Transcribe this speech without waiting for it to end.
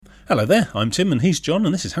Hello there, I'm Tim and he's John,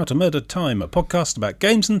 and this is How to Murder Time, a podcast about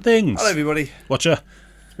games and things. Hello everybody. Watcher.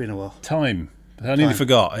 It's been a while. Time. I nearly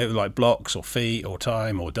forgot. It was like blocks or feet or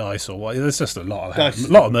time or dice or what. There's just a lot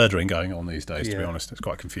of murdering going on these days, to be honest. It's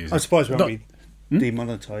quite confusing. I'm surprised we haven't been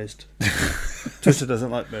demonetised. Twitter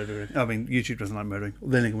doesn't like murdering. I mean, YouTube doesn't like murdering.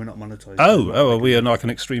 Then again, we're not monetised. Are we like an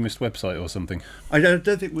extremist website or something? I don't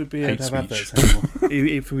think we'd be able to have adverts anymore.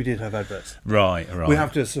 If we did have adverts. Right. We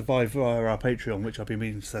have to survive via our Patreon, which I've been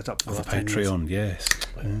meaning to set up for the Patreon, yes.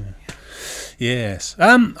 Yes.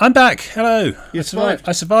 I'm back. Hello. You survived?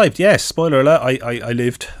 I survived, yes. Spoiler alert, I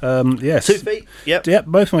lived. Yes. 2 feet? Yep,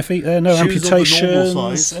 both my feet there. No Shoes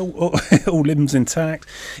amputations. All limbs intact.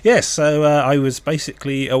 Yes, so I was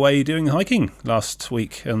basically away doing hiking last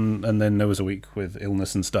week, and then there was a week with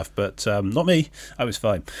illness and stuff, but not me. I was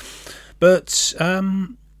fine. But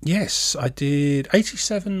yes, I did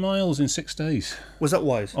 87 miles in 6 days. Was that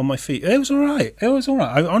wise? On my feet. It was all right.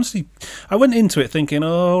 I went into it thinking,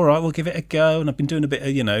 all right, we'll give it a go. And I've been doing a bit of,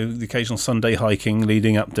 the occasional Sunday hiking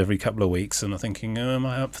leading up to every couple of weeks. And I'm thinking, am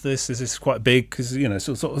I up for this? Is this quite big? Because,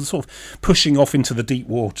 sort of pushing off into the deep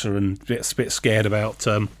water and a bit scared about...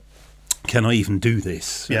 can I even do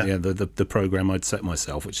this? Yeah. The program I'd set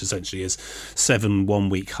myself, which essentially is 7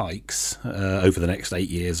 one-week hikes over the next 8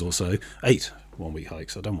 years or so. 8 one-week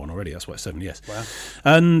hikes. I've done one already. That's why it's 7 years. Wow.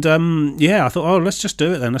 And I thought, let's just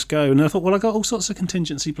do it then. Let's go. And I thought, I got all sorts of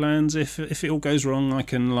contingency plans. If it all goes wrong, I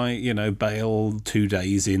can bail 2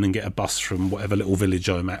 days in and get a bus from whatever little village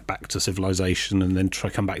I'm at back to civilization, and then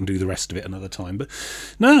come back and do the rest of it another time. But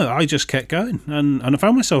no, I just kept going, and I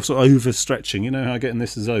found myself sort of overstretching. You know how I get in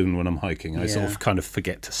this zone when I'm hiking. I sort of kind of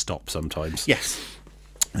forget to stop sometimes. Yes.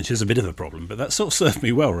 Which is a bit of a problem, but that sort of served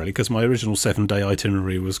me well, really, because my original 7-day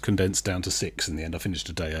itinerary was condensed down to 6 in the end. I finished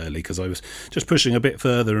a day early because I was just pushing a bit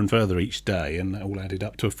further and further each day, and that all added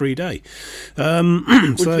up to a free day. What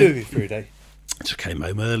did you do with your free day? I just came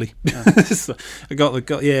home early. So I got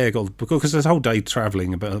because there's a whole day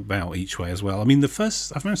travelling about each way as well. I mean,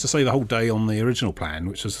 I've managed to save a whole day on the original plan,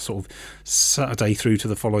 which was sort of Saturday through to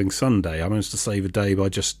the following Sunday. I managed to save a day by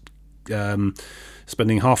just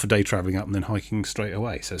spending half a day travelling up and then hiking straight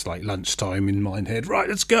away. So it's like lunchtime in my head. Right,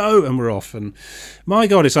 let's go, and we're off. And my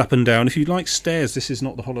God, it's up and down. If you like stairs, this is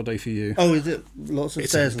not the holiday for you. Oh, is it lots of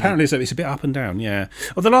stairs? Apparently, it's a bit up and down. Yeah.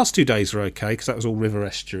 Well, the last 2 days were okay because that was all river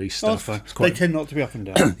estuary stuff. They tend not to be up and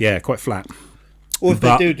down. Yeah, quite flat. Or if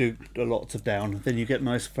they do lots of down, then you get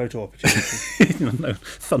nice photo opportunities. No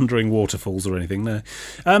thundering waterfalls or anything, no.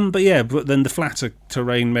 But then the flatter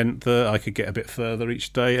terrain meant that I could get a bit further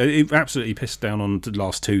each day. It absolutely pissed down on the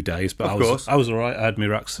last 2 days, but I was all right. I had my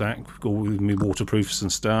rucksack, all with my waterproofs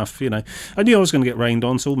and stuff. I knew I was going to get rained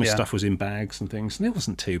on, so all my stuff was in bags and things, and it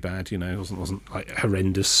wasn't too bad. It wasn't like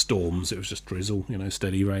horrendous storms. It was just drizzle,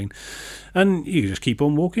 steady rain, and you just keep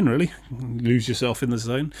on walking. Really, lose yourself in the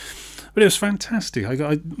zone. But it was fantastic.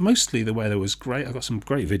 Mostly the weather was great. I got some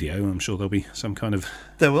great video. I'm sure there'll be some kind of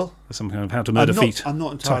how to murder feet. I'm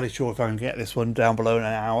not entirely sure if I can get this one down below an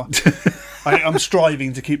hour. I'm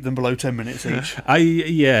striving to keep them below 10 minutes each.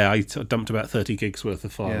 I dumped about 30 gigs worth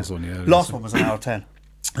of files on you. Last one was an hour 10.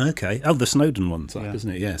 Okay. Oh, the Snowden one's up,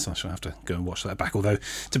 isn't it? Yes, I shall have to go and watch that back. Although,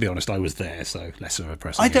 to be honest, I was there, so less of a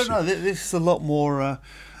pressing issue. I don't know. This is a lot more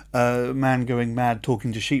man going mad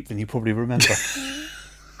talking to sheep than you probably remember.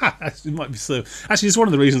 It might be so. Actually, it's one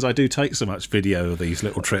of the reasons I do take so much video of these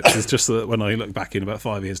little trips. It's just that when I look back in about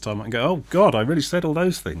 5 years' time, I can go, "Oh God, I really said all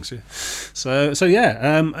those things." Yeah. So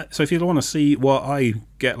if you want to see what I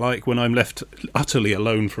get like when I'm left utterly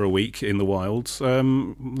alone for a week in the wilds,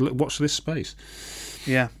 watch this space.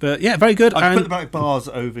 Yeah, but yeah, very good. I put the back bars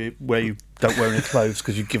over where you don't wear any clothes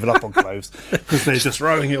because you've given up on clothes because they're just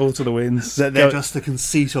throwing it all to the winds. They're just the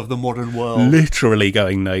conceit of the modern world. Literally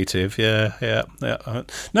going native. Yeah.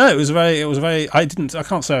 No, it was very. I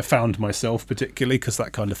can't say I found myself particularly because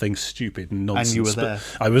that kind of thing's stupid and nonsense. And you were there.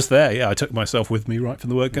 I was there. Yeah, I took myself with me right from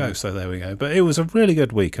the word go. So there we go. But it was a really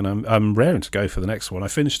good week, and I'm raring to go for the next one. I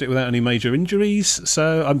finished it without any major injuries,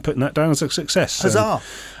 so I'm putting that down as a success. Huzzah!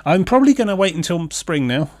 I'm probably going to wait until spring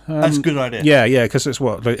now. That's a good idea. Yeah, because it's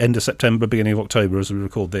end of September, beginning of October as we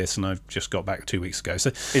record this, and I've just got back 2 weeks ago. So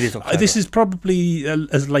it is October. This is probably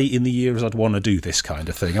as late in the year as I'd want to do this kind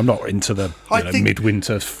of thing. I'm not into the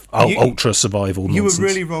midwinter ultra survival nonsense. You were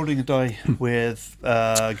really rolling a die with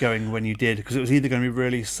going when you did, because it was either going to be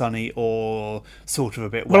really sunny or sort of a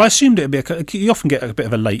bit wet. Well, I assumed it would be. You often get a bit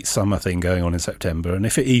of a late summer thing going on in September, and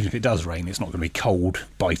even if it does rain, it's not going to be cold,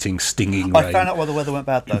 biting, stinging rain. I found out why the weather went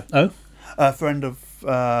bad, though. Oh? A friend of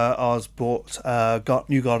ours bought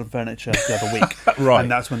new garden furniture the other week, right,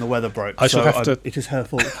 and that's when the weather broke. It is her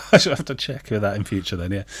fault. I should have to check with that in future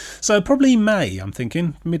then. Yeah, so probably May. I'm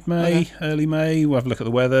thinking mid-May, early May. We'll have a look at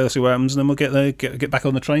the weather, see what happens, and then we'll get there, get back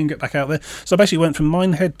on the train, get back out there. So I basically went from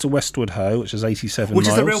Minehead to Westward Ho, which is 87 miles. Which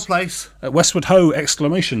is the real place. Westward Ho!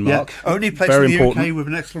 Exclamation mark. Yeah, only place Very in the important. UK with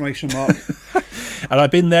an exclamation mark. And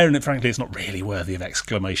I've been there, and frankly, it's not really worthy of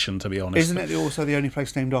exclamation, to be honest. Isn't it also the only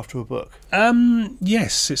place named after a book?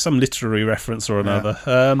 Yes, it's some literary reference or another.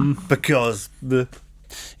 Because the...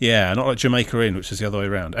 Yeah, not like Jamaica Inn, which is the other way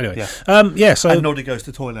around. Anyway, so... And Noddy Goes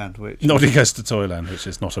to Toyland, which... Noddy Goes to Toyland, which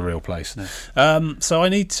is not a real place. No. So I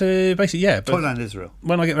need to, basically, Toyland is real.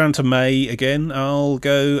 When I get round to May again, I'll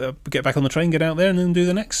go get back on the train, get out there, and then do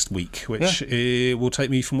the next week, which will take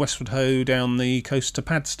me from Westward Ho down the coast to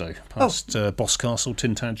Padstow, past Boscastle,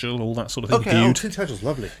 Tintagel, all that sort of thing. Okay, Tintagel's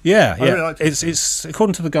lovely. Yeah, I really like it's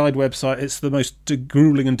according to the guide website, it's the most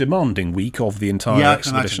gruelling and demanding week of the entire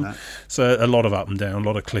expedition. I can imagine that. So a lot of up and down, a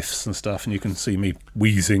lot of cliffs and stuff, and you can see me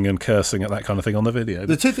wheezing and cursing at that kind of thing on the video.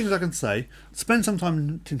 The two things I can say: spend some time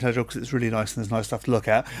in Tintagel because it's really nice and there's nice stuff to look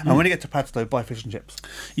at. And when you get to Padstow, buy fish and chips.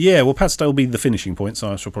 Yeah, well, Padstow will be the finishing point,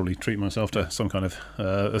 so I shall probably treat myself to some kind of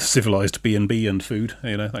civilised B&B and food,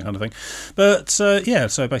 that kind of thing. But so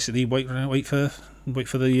basically wait for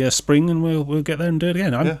the spring, and we'll get there and do it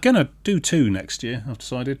again. I'm gonna do 2 next year. I've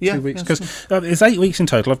decided 2 weeks because it's 8 weeks in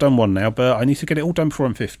total. I've done 1 now, but I need to get it all done before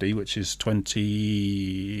I'm 50, which is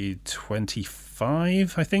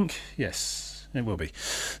 2025, I think. Yes. It will be.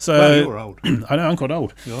 So well, you're old. I know, I'm quite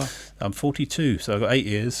old. You are. I'm 42, so I've got 8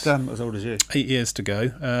 years. Damn, as old as you. 8 years to go.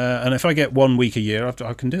 And if I get 1 week a year, I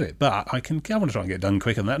can do it. But I want to try and get it done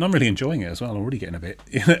quicker than that. And I'm really enjoying it as well. I'm already getting a bit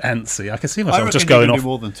antsy. I can see myself just going off. Do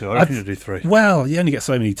more than 2. I reckon you do 3. Well, you only get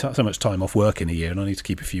so much time off work in a year, and I need to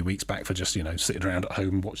keep a few weeks back for just sitting around at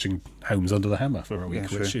home watching Holmes Under the Hammer for a week,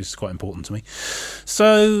 which is quite important to me.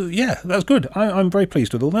 So that was good. I'm very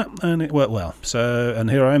pleased with all that, and it worked well. So, and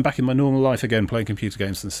here I am back in my normal life again, playing computer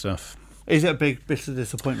games and stuff. Is it a big bit of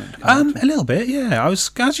disappointment? A little bit, yeah. I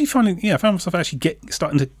was actually I found myself actually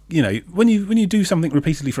starting to, when you do something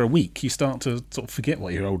repeatedly for a week, you start to sort of forget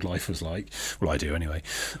what your old life was like. Well, I do anyway.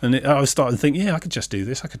 And I was starting to think, I could just do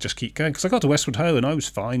this. I could just keep going. Because I got to Westward Ho and I was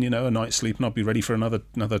fine, a night's sleep, and I'd be ready for another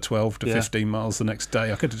 12 to 15 miles the next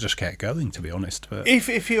day. I could have just kept going, to be honest. But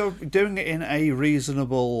if you're doing it in a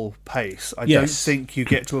reasonable pace, I don't think you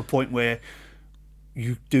get to a point where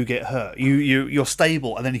you do get hurt. You're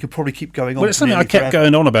stable, and then you can probably keep going on. Well, it's something I kept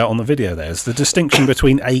going on about on the video. There's the distinction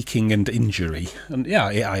between aching and injury. And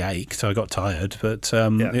I ached, so I got tired, but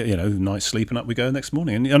night's sleep, and up we go the next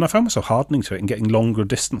morning. And I found myself hardening to it and getting longer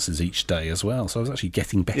distances each day as well. So I was actually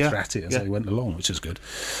getting better at it as I went along, which is good.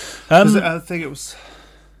 I think it was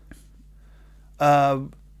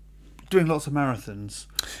doing lots of marathons.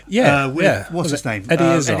 What's his name? Eddie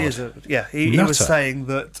Izzard. He was saying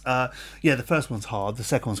that the first one's hard, the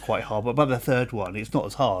second one's quite hard, but by the third one it's not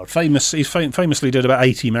as hard. He famously did about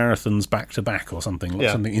 80 marathons back to back or something,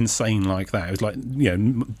 something insane like that. It was like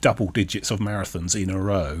double digits of marathons in a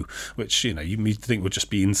row, which you think would just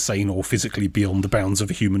be insane or physically beyond the bounds of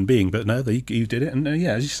a human being. But no, you did it, and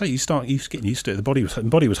as you say, you getting used to it. The body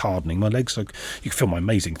was hardening. My legs, you can feel my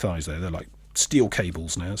amazing thighs there. They're like steel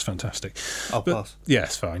cables now. It's fantastic. Pass. Yeah,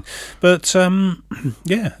 it's fine. But I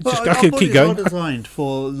could keep going. It's not designed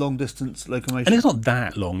for long distance locomotion, and it's not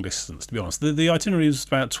that long distance, to be honest. The itinerary was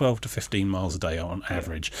about 12 to 15 miles a day on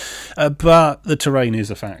average, but the terrain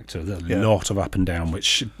is a factor. There's a lot of up and down,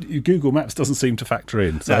 which Google Maps doesn't seem to factor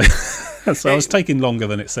in. So, so I was taking longer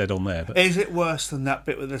than it said on there. But is it worse than that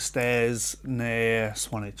bit with the stairs near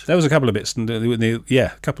Swanage? There was a couple of bits.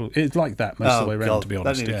 It's like that most of the way around. To be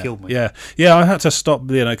honest, that nearly killed me. Yeah, I had to stop,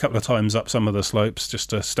 a couple of times up some of the slopes just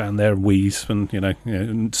to stand there and wheeze and,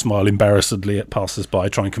 and smile embarrassedly at passers-by,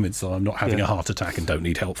 try and convince them I'm not having a heart attack and don't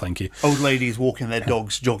need help, thank you. Old ladies walking their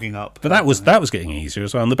dogs, jogging up. But that was getting easier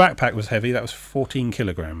as well. And the backpack was heavy. That was 14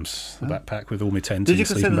 kilograms, the backpack with all my tent and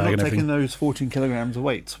sleeping bag and everything. Did you consider not taking those 14 kilograms of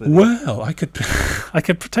weights with Well, I could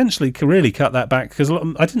potentially really cut that back, because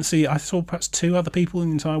I saw perhaps 2 other people in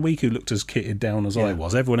the entire week who looked as kitted down as I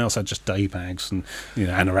was. Everyone else had just day bags and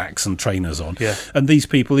anoraks and trainers on. Yeah. And these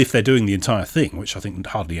people, if they're doing the entire thing, which I think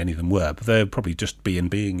hardly any of them were, but they're probably just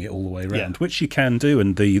being it all the way around, which you can do,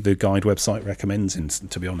 and the guide website recommends,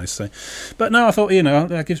 to be honest. So, but no, I thought,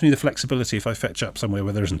 that gives me the flexibility. If I fetch up somewhere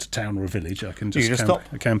where there isn't a town or a village, I can just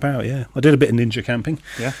camp out. Yeah, I did a bit of ninja camping.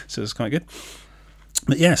 Yeah, so it's quite good.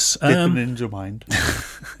 But yes, get the ninja mind.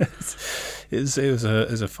 It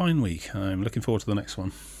was a fine week. I'm looking forward to the next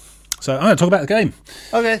one. So I'm going to talk about the game.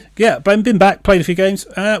 Okay. Yeah, been back, played a few games.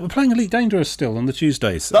 We're playing Elite Dangerous still on the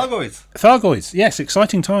Tuesdays. Thargoids, yes,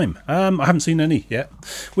 exciting time. I haven't seen any yet.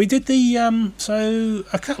 We did so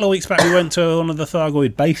a couple of weeks back we went to one of the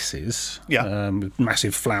Thargoid bases. Yeah.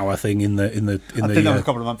 Massive flower thing in the. I think that was a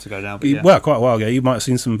couple of months ago now. But yeah. Well, quite a while ago. You might have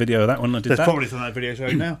seen some video of that one. There's probably some of that video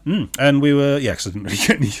showing now. And we were, because I didn't really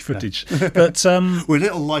get any footage. But we're a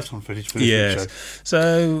little light on footage for this show.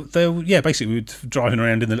 So basically we were driving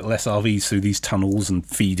around in the little SRVs through these tunnels and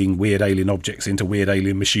feeding weird alien objects into weird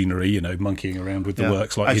alien machinery, monkeying around with the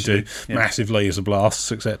works like you do, massive laser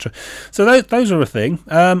blasts, etc. So those are a thing.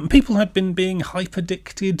 People had been being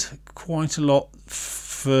hyper-addicted quite a lot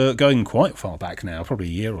for going quite far back now, probably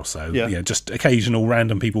a year or so. Yeah. Just occasional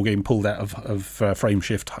random people getting pulled out of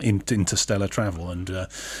frameshift into interstellar travel and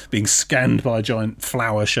being scanned by a giant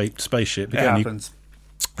flower-shaped spaceship. It happens.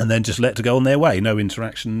 And then just let to go on their way. No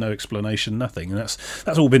interaction, no explanation, nothing. And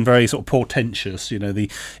that's all been very sort of portentous.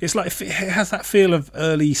 It's like it has that feel of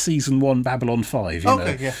early season 1 Babylon 5.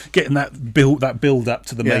 Getting that build up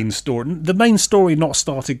to the main story. The main story not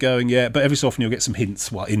started going yet, but every so often you'll get some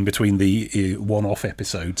hints in between the one-off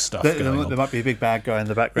episode stuff. There might be a big bad guy in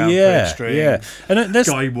the background. Yeah. And there's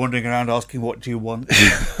guy wandering around asking, "What do you want?"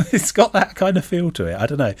 It's got that kind of feel to it. I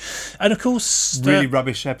don't know. And of course, really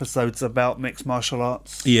rubbish episodes about mixed martial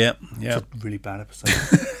arts. Yeah. It's a really bad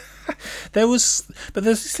episode. There's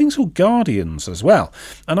these things called Guardians as well,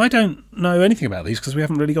 and I don't know anything about these because we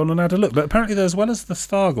haven't really gone and had a look. But apparently, as well as the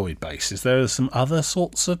Thargoid bases, there are some other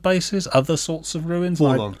sorts of bases, other sorts of ruins.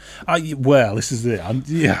 Well, this is it. I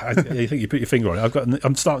think you put your finger on it.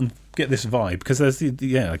 I'm starting to get this vibe because there's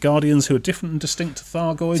the Guardians who are different and distinct to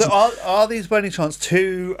Thargoids. So are these by any chance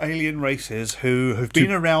two alien races who have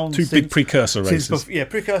been around? Two big precursor races.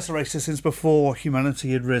 Precursor races since before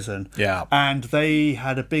humanity had risen. Yeah, and they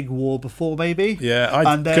had a big war before, maybe.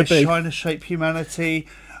 Yeah, and they're trying to shape humanity.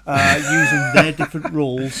 Using their different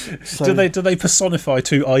rules. So do they personify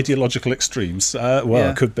two ideological extremes?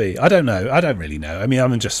 It could be. I don't know. I don't really know. I mean,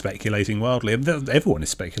 I'm just speculating wildly. Everyone is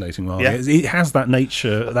speculating wildly. Yeah. It has that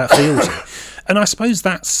nature, that feel to it. And I suppose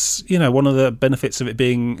that's one of the benefits of it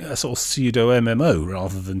being a sort of pseudo MMO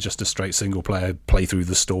rather than just a straight single player play through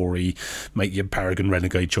the story, make your Paragon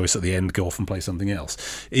Renegade choice at the end, go off and play something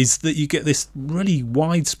else. Is that you get this really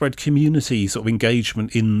widespread community sort of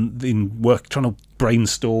engagement in work, trying to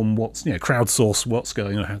brainstorm crowdsource what's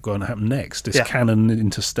going to happen next. This Canon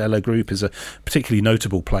Interstellar group is a particularly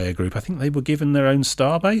notable player group. I think they were given their own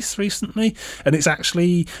starbase recently, and it's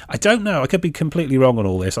actually, I don't know, I could be completely wrong on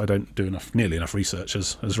all this. I don't do nearly enough research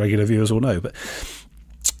as regular viewers will know, but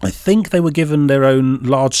I think they were given their own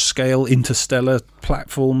large-scale interstellar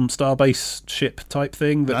platform starbase ship type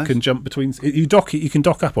thing that can jump between. You can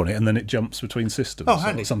dock up on it, and then it jumps between systems. Oh,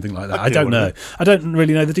 handy. Or something like that. I don't know. I don't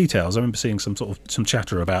really know the details. I remember seeing some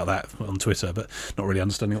chatter about that on Twitter, but not really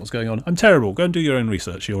understanding what's going on. I'm terrible. Go and do your own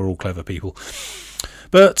research. You're all clever people.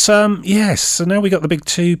 But, yes, so now we got the big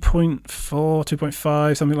 2.4,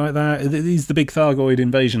 2.5, something like that. This is the big Thargoid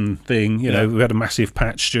invasion thing. We had a massive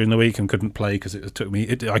patch during the week and couldn't play because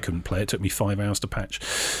I couldn't play. It took me 5 hours to patch.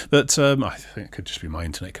 But I think it could just be my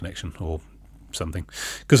internet connection or something,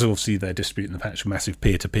 because obviously they're disputing the patch, massive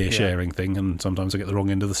peer-to-peer sharing thing, and sometimes I get the wrong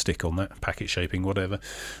end of the stick on that, packet shaping, whatever.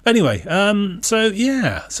 Anyway, so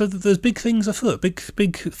there's big things afoot, big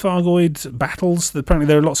Thargoid battles. Apparently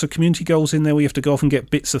there are lots of community goals in there where you have to go off and get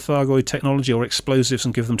bits of Thargoid technology or explosives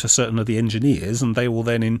and give them to certain of the engineers, and they will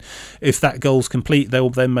then, if that goal's complete, they will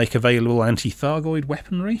then make available anti-Thargoid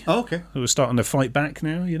weaponry. Oh, okay. So we're starting to fight back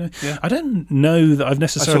now, I don't know that I've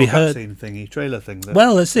necessarily heard... trailer thing.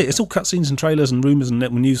 Well, that's it. It's all cutscenes and trailers and rumours and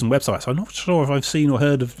news and websites. I'm not sure if I've seen or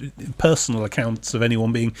heard of personal accounts of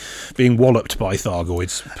anyone being walloped by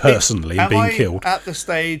Thargoids personally and being killed. At the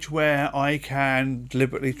stage where I can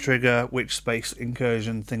deliberately trigger which space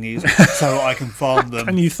incursion thingies so I can farm them.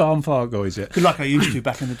 Can you farm Thargoids yet? Like I used to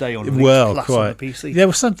back in the day on Plus on the PC. There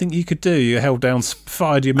was something you could do. You held down,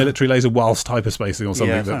 fired your military laser whilst hyperspacing or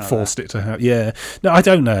something that forced it to have. Yeah. No, I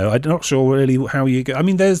don't know. I'm not sure really how you go. I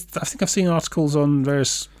mean, I think I've seen articles on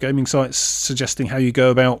various gaming sites suggesting how you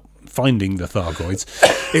go about finding the Thargoids.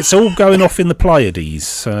 It's all going off in the Pleiades,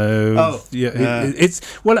 so it's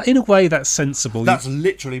in a way that's sensible. That's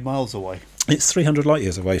literally miles away. It's 300 light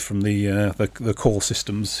years away from the core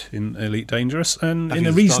systems in Elite Dangerous, and in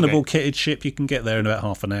a reasonable kitted ship, you can get there in about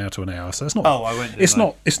half an hour to an hour. So it's not. Oh, I went. It's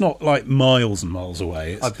not like miles and miles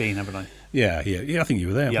away. I've been, haven't I? Yeah. I think you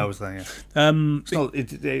were there. Yeah, I was there. Yeah.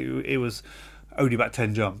 It was only about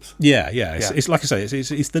 10 jumps. Yeah. It's like I say,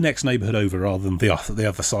 it's the next neighbourhood over rather than the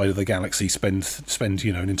other side of the galaxy. Spend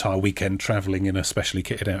an entire weekend travelling in a specially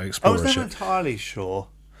kitted out explorer ship. I wasn't entirely sure.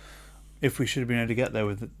 if we should have been able to get there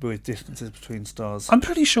with distances between stars. I'm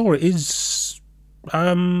pretty sure it is.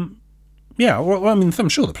 Yeah, well, I mean, I'm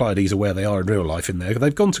sure the Pleiades are where they are in real life in there.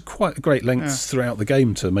 They've gone to quite great lengths throughout the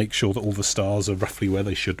game to make sure that all the stars are roughly where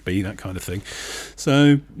they should be, that kind of thing.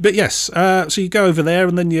 So, but yes, so you go over there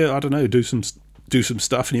and then you, I don't know, do some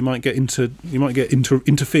stuff, and you might get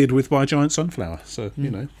interfered with by a giant sunflower. So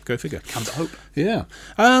go figure. Come to hope. Yeah.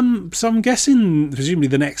 So I'm guessing, presumably,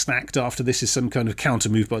 the next act after this is some kind of counter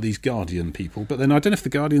move by these Guardian people. But then I don't know if the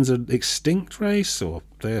Guardians are extinct race or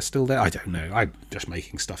they're still there. I don't know. I'm just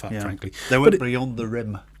making stuff up, frankly. They went beyond the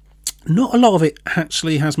rim. Not a lot of it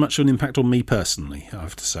actually has much of an impact on me personally, I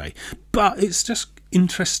have to say. But it's just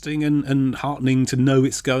interesting and heartening to know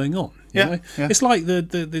it's going on. You know? It's like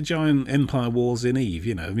the giant Empire Wars in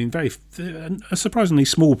EVE. I mean, a surprisingly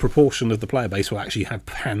small proportion of the player base will actually have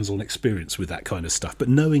hands-on experience with that kind of stuff. But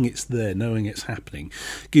knowing it's there, knowing it's happening,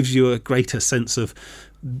 gives you a greater sense of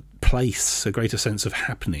place, a greater sense of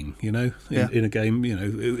happening, in a game.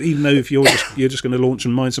 Even though if you're just going to launch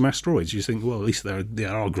and mine some asteroids, you think, well, at least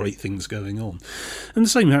there are great things going on. And the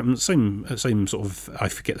same happens, same sort of, I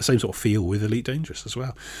forget, the same sort of feel with Elite Dangerous as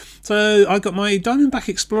well. So I got my Diamondback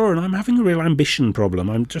Explorer, and I'm having a real ambition problem.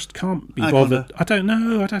 I just can't be bothered. I don't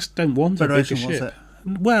know. I just don't want a bigger ship.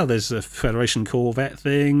 Well, there's a Federation Corvette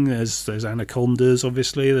thing. There's Anacondas,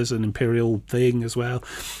 obviously. There's an Imperial thing as well.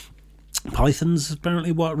 Python's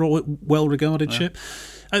apparently well-regarded ship.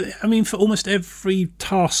 I mean, for almost every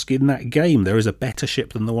task in that game, there is a better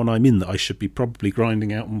ship than the one I'm in that I should be probably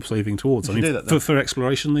grinding out and saving towards. I mean, for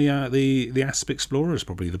exploration, the Asp Explorer is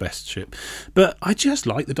probably the best ship. But I just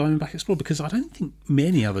like the Diamondback Explorer because I don't think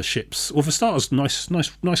many other ships. Well, for starters, nice,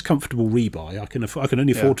 comfortable rebuy. I can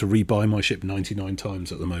only afford to rebuy my ship 99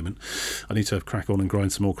 times at the moment. I need to crack on and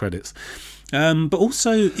grind some more credits. But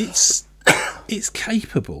also, it's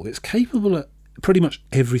capable. It's capable at pretty much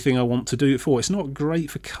everything I want to do it for. It's not great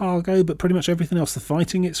for cargo, but pretty much everything else. The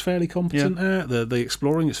fighting, it's fairly competent at. The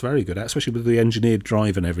exploring, it's very good at, especially with the engineered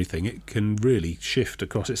drive and everything. It can really shift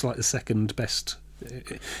across. It's like the second best.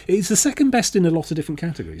 It's the second best in a lot of different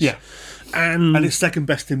categories. Yeah. And it's second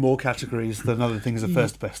best in more categories than other things are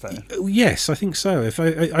first best at. Yes, I think so. If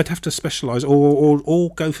I'd have to specialise or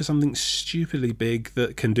go for something stupidly big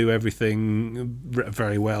that can do everything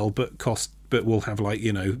very well, but will have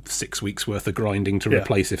 6 weeks worth of grinding to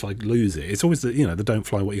replace if I lose it. It's always the don't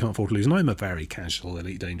fly what you can't afford to lose. And I'm a very casual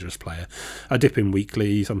Elite Dangerous player. I dip in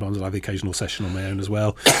weekly. Sometimes I'll have the occasional session on my own as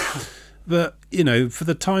well. But, for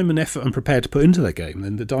the time and effort I'm prepared to put into the game,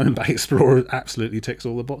 then the Diamondback Explorer absolutely ticks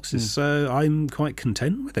all the boxes. So I'm quite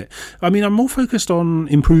content with it. I mean, I'm more focused on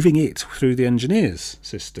improving it through the Engineers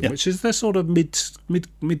system, which is their sort of mid-game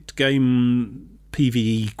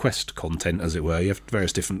PvE quest content, as it were. You have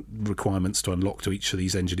various different requirements to unlock to each of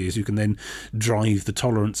these engineers. You can then drive the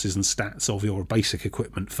tolerances and stats of your basic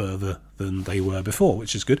equipment further than they were before,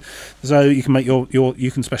 which is good. So you can make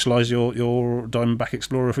you can specialise your Diamondback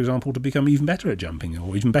Explorer, for example, to become even better at jumping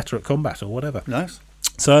or even better at combat or whatever. Nice.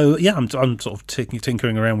 So yeah, I'm sort of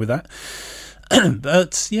tinkering around with that.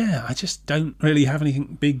 But yeah, I just don't really have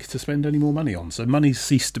anything big to spend any more money on. So money's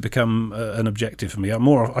ceased to become an objective for me.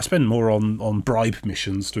 I spend more on bribe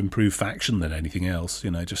missions to improve faction than anything else.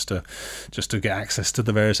 Just to get access to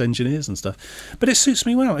the various engineers and stuff. But it suits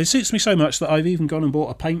me well. It suits me so much that I've even gone and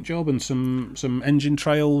bought a paint job and some engine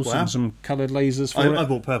trails and some coloured lasers for it. I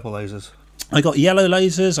bought purple lasers. I got yellow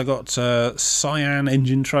lasers, I got cyan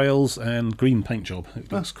engine trails, and green paint job.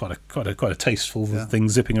 It looks quite a tasteful thing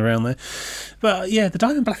zipping around there. But yeah, the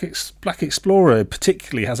Diamondback Explorer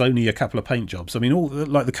particularly has only a couple of paint jobs. I mean,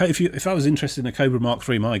 if I was interested in a Cobra Mark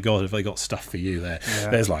III, my God, have they got stuff for you there? Yeah.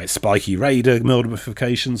 There's spiky Raider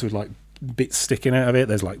modifications with bits sticking out of it.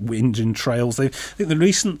 There's engine trails. I think the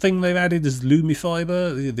recent thing they've added is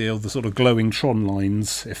Lumifiber, the sort of glowing Tron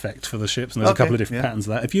lines effect for the ships, and there's a couple of different patterns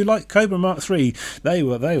of that. If you like Cobra Mark III,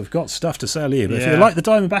 they've got stuff to sell here. But if you like the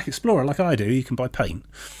Diamondback Explorer like I do, you can buy paint.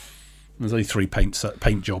 There's only 3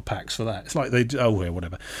 paint job packs for that. It's like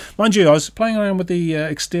whatever. Mind you, I was playing around with the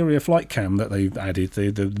exterior flight cam that they've added,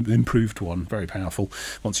 the improved one, very powerful,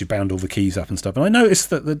 once you bound all the keys up and stuff. And I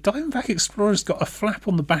noticed that the Diamondback Explorer's got a flap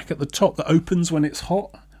on the back at the top that opens when it's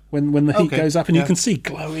hot, when the heat goes up, and you can see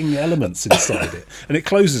glowing elements inside it. And it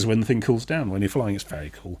closes when the thing cools down. When you're flying, it's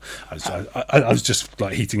very cool. I was just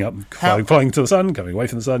heating up, flying to the sun, going away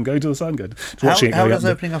from the sun, going to the sun, watching it. How does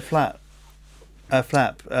opening a flap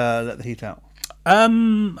let the heat out?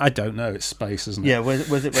 I don't know. It's space, isn't it? Yeah,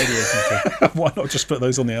 where's it radiating to? Why not just put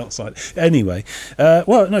those on the outside? Anyway,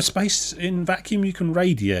 space in vacuum you can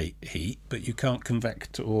radiate heat, but you can't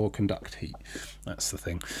convect or conduct heat. That's the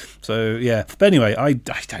thing. So yeah. But anyway, I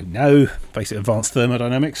don't know. Basic advanced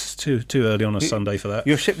thermodynamics. Too early on a Sunday for that.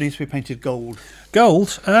 Your ship needs to be painted gold.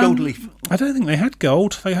 Gold. Gold leaf. I don't think they had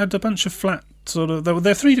gold. They had a bunch of flat. There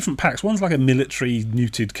are 3 different packs. One's like a military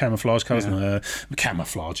muted camouflage colours,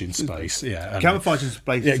 camouflage in space. Yeah, camouflage in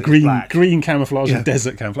space. Yeah, green camouflage and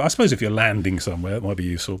desert camouflage. I suppose if you're landing somewhere, it might be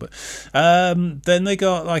useful. But then they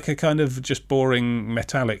got like a kind of just boring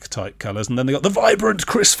metallic type colours, and then they got the vibrant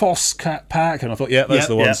Chris Foss pack, and I thought, those are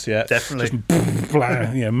the ones. Yeah, definitely.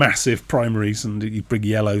 Just massive primaries and big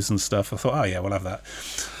yellows and stuff. I thought, we'll have that.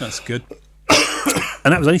 That's good.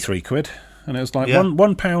 And that was only £3. And it was like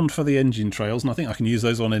 £1 for the engine trails, and I think I can use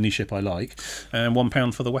those on any ship I like, and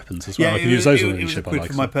 £1 for the weapons as well. I can use those on any ship I like.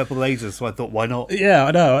 For my purple lasers, so I thought, why not? Yeah,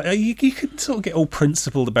 I know. You can sort of get all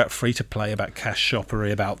principled about free to play, about cash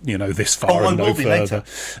shoppery, about this far and no further. Later.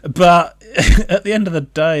 But at the end of the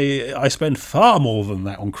day, I spend far more than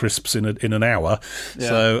that on crisps in an hour. Yeah.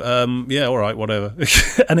 So all right, whatever.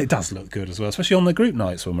 And it does look good as well, especially on the group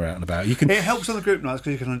nights when we're out and about. It helps on the group nights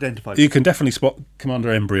because you can identify. You can definitely spot Commander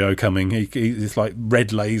Embryo coming. It's like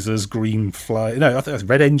red lasers, green fly. No, I think that's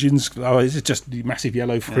red engines. Oh, it's just the massive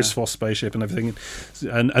yellow Chris Foss spaceship and everything.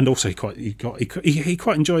 And also he quite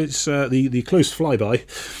enjoys the close flyby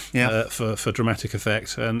for dramatic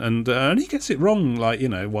effect. And he gets it wrong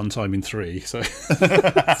one time in 3. So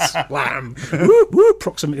slam, whoop, whoop,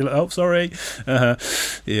 proximity. Oh, sorry.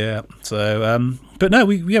 Yeah. So. But no,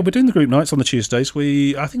 we're doing the group nights on the Tuesdays.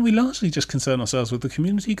 I think we largely just concern ourselves with the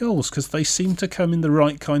community goals because they seem to come in the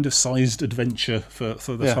right kind of sized adventure for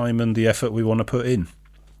the time and the effort we want to put in.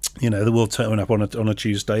 We'll turn up on a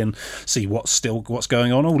Tuesday and see what's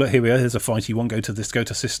going on. Oh, look, here we are. Here's a fighty one. Go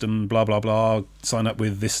to system. Blah blah blah. Sign up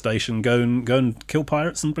with this station. Go and kill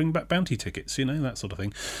pirates and bring back bounty tickets. That sort of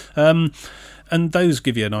thing. And those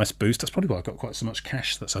give you a nice boost. That's probably why I've got quite so much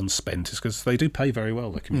cash that's unspent, is because they do pay very well,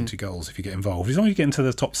 the community goals, if you get involved. As long as you get into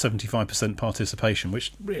the top 75% participation,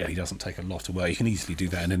 which really doesn't take a lot away. You can easily do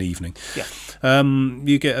that in an evening. Yeah.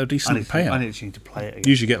 You get a decent payout. I need to play it again.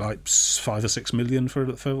 Usually get like 5 or 6 million for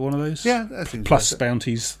one of those. Yeah, I think plus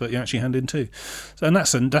bounties that you actually hand in too. So, and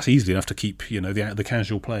that's easy enough to keep the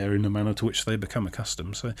casual player in the manner to which they become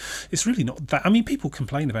accustomed. So it's really not that. I mean, people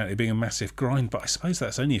complain about it being a massive grind, but I suppose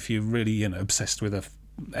that's only if you're really obsessed with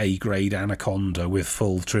a grade Anaconda with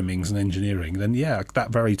full trimmings and engineering. Then that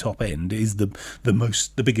very top end is the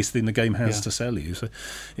biggest thing the game has to sell you. So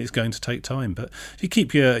it's going to take time. But if you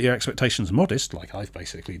keep your expectations modest, like I've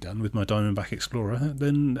basically done with my Diamondback Explorer,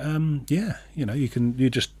 then you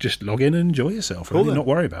just log in and enjoy yourself. Really, not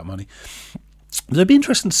worry about money. It'd be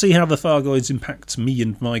interesting to see how the Thargoids impact me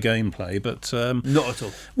and my gameplay, but not at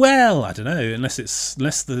all. Well, I don't know, unless the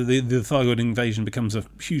Thargoid invasion becomes a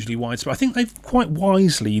hugely widespread. I think they've quite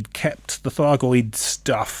wisely kept the Thargoid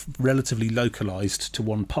stuff relatively localised to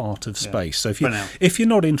one part of space. So if you're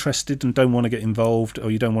not interested and don't want to get involved, or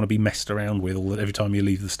you don't want to be messed around with every time you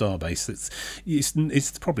leave the starbase,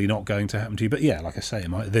 it's probably not going to happen to you. But like I say,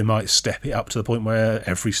 they might step it up to the point where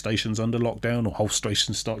every station's under lockdown or whole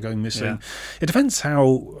stations start going missing. Yeah. It depends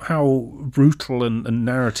how brutal and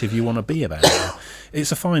narrative you want to be about it.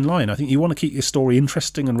 It's a fine line. I think you want to keep your story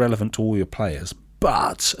interesting and relevant to all your players,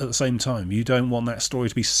 but at the same time, you don't want that story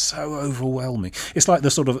to be so overwhelming. It's like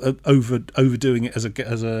the sort of overdoing it as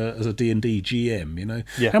a D&D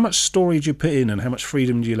GM. How much story do you put in, and how much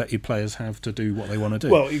freedom do you let your players have to do what they want to do?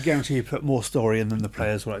 Well, you guarantee you put more story in than the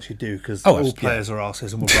players will actually do, because all players are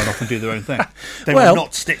arses and will run off and do their own thing. They will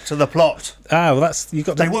not stick to the plot.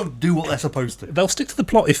 They won't do what they're supposed to. They'll stick to the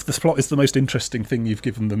plot if the plot is the most interesting thing you've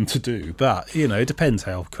given them to do. But it depends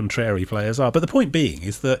how contrary players are. But the point being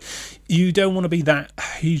is that you don't want to be that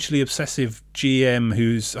hugely obsessive GM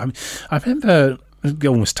I remember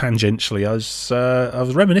almost tangentially I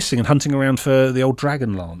was reminiscing and hunting around for the old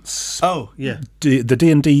Dragonlance. Oh yeah, the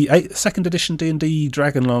D&D 2nd edition D&D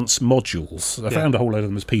Dragonlance modules. I found a whole load of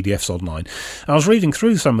them as PDFs online. I was reading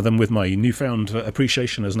through some of them with my newfound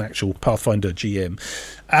appreciation as an actual Pathfinder GM,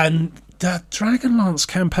 and the Dragonlance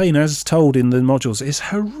campaign, as told in the modules, is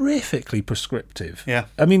horrifically prescriptive. Yeah.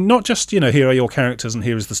 I mean, not just, here are your characters and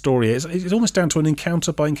here is the story. It's almost down to an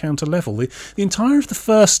encounter-by-encounter level. The entire of the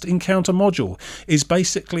first encounter module is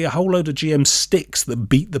basically a whole load of GM sticks that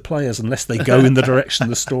beat the players unless they go in the direction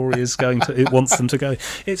the story is it wants them to go.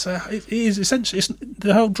 It is essentially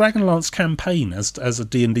the whole Dragonlance campaign as a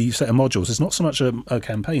D&D set of modules is not so much a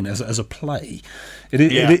campaign as a play. It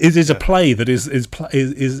is a play that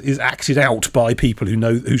is active acted out by people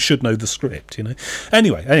who should know the script.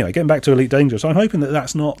 Anyway, getting back to Elite Dangerous, I'm hoping that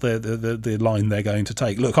that's not the line they're going to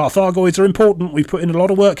take. Look, our Thargoids are important. We've put in a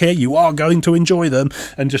lot of work here. You are going to enjoy them,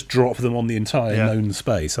 and just drop them on the entire known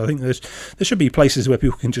space. I think there should be places where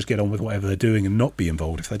people can just get on with whatever they're doing and not be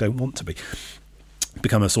involved if they don't want to be.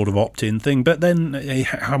 Become a sort of opt-in thing, but then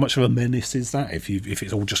how much of a menace is that if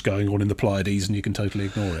it's all just going on in the Pleiades and you can totally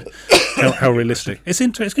ignore it? How realistic? It's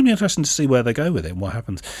going to be interesting to see where they go with it and what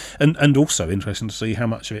happens, and also interesting to see how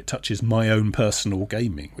much of it touches my own personal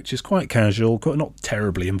gaming, which is quite casual, not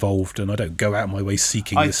terribly involved, and I don't go out my way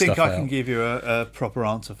seeking this stuff out. I think I can give you a proper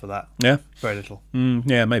answer for that. Yeah, very little.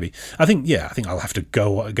 Yeah, maybe. I think I'll have to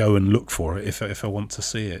go and look for it if I want to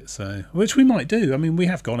see it. So, which we might do. I mean, we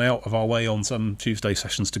have gone out of our way on some Tuesday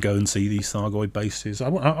sessions to go and see these Thargoid bases. I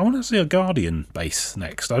want to see a Guardian base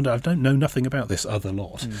next. I don't know nothing about this other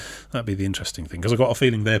lot. That'd be the interesting thing, because I've got a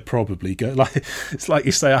feeling they're probably it's like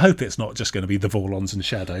you say, I hope it's not just going to be the Vorlons and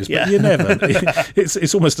Shadows, but you never.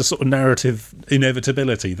 It's almost a sort of narrative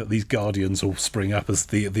inevitability that these Guardians will spring up as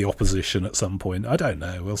the opposition at some point. I don't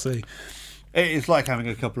know. We'll see. It's like having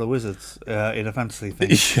a couple of wizards in a fantasy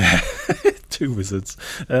thing. Yeah, 2 wizards.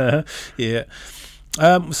 Yeah.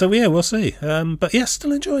 We'll see. But yeah,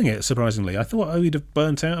 still enjoying it, surprisingly. I thought we'd have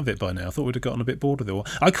burnt out of it by now. I thought we'd have gotten a bit bored with it all.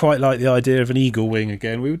 I quite like the idea of an eagle wing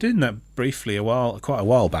again. We were doing that briefly quite a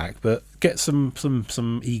while back, but get some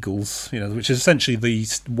eagles, which is essentially the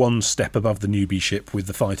one step above the newbie ship with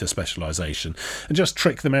the fighter specialisation, and just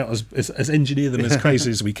trick them out as engineer them as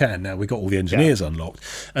crazy as we can. Now we've got all the engineers unlocked,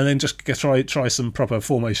 and then just try some proper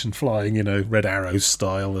formation flying, Red Arrows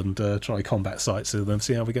style, and try combat sites with them,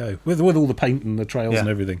 see how we go with all the paint and the trails and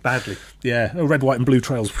everything. Badly, red, white, and blue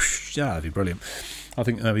trails. Yeah, that'd be brilliant. I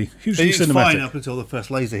think that'd be hugely cinematic. It's fine up until the first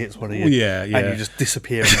laser hits one of you. Yeah. And you just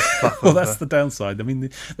disappear. Well, that's the downside. I mean,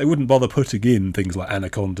 they wouldn't bother putting in things like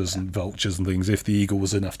anacondas and vultures and things if the eagle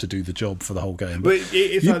was enough to do the job for the whole game. But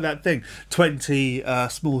it's like that thing. 20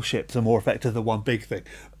 small ships are more effective than one big thing,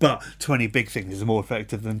 but 20 big things are more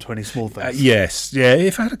effective than 20 small things. Yes. Yeah.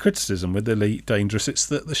 If I had a criticism with Elite Dangerous, it's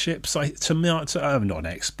that the ships, to me, I'm not an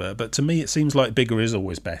expert, but to me it seems like bigger is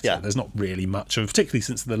always better. Yeah. There's not really much of, particularly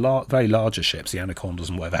since the very larger ships, the anacondas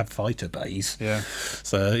and whatever, have fighter bays. Yeah.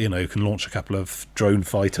 So, you can launch a couple of drone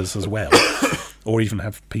fighters as well. Or even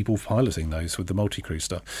have people piloting those with the multi-crew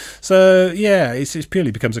stuff. So, yeah, it purely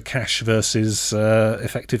becomes a cash versus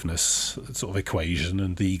effectiveness sort of equation,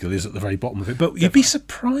 and the eagle is at the very bottom of it. But you'd be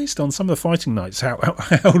surprised on some of the fighting nights how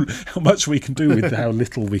much we can do with how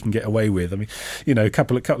little we can get away with. I mean, a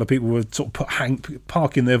couple of people would sort of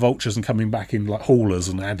parking their vultures and coming back in like haulers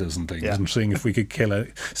and adders and things, and seeing if we could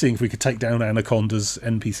seeing if we could take down anacondas,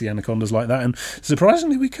 NPC anacondas like that. And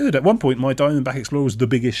surprisingly, we could. At one point, my Diamondback Explorer was the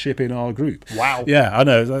biggest ship in our group. Wow. Yeah, I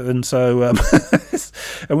know. And so, and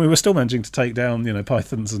we were still managing to take down,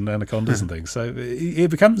 pythons and anacondas and things. So it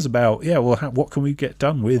becomes about, what can we get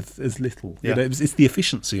done with as little? Yeah. It's the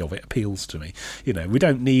efficiency of it appeals to me. We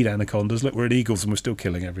don't need anacondas. Look, we're at eagles and we're still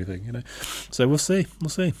killing everything. So we'll see.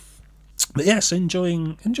 But yes,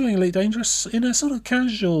 enjoying Elite Dangerous in a sort of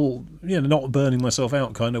casual, not burning myself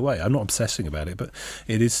out kind of way. I'm not obsessing about it, but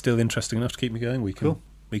it is still interesting enough to keep me going week out.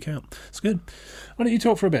 It's good. Why don't you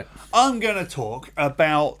talk for a bit? I'm going to talk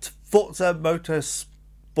about Forza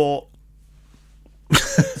Motorsport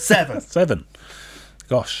 7. 7.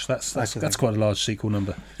 Gosh, that's quite a large sequel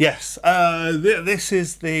number. Yes. This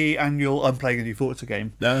is the annual I'm playing a new Forza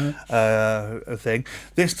game thing.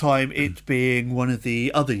 This time, it being one of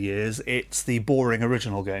the other years, it's the boring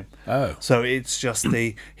original game. Oh. So it's just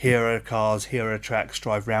the hero cars, hero tracks,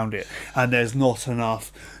 drive round it. And there's not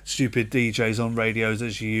enough stupid DJs on radios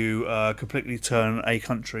as you completely turn a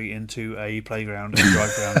country into a playground and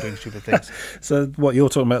drive around doing stupid things. So what you're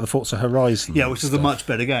talking about, the Forza Horizon? Yeah, which is a much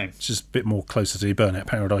better game. It's just a bit more closer to Burnout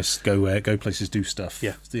Paradise, go places, do stuff.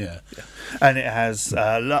 Yeah. And it has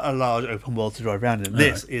a large open world to drive around in.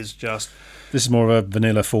 This is more of a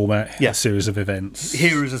vanilla format, a series of events.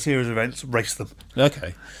 Here is a series of events, race them.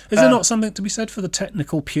 Okay. Is there not something to be said for the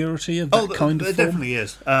technical purity of that kind of form? There definitely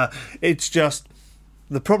is. It's just,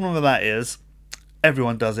 the problem with that is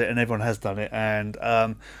everyone does it and everyone has done it, and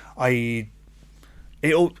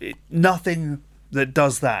nothing that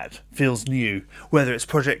does that feels new, whether it's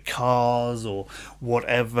Project Cars or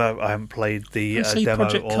whatever. I haven't played the demo.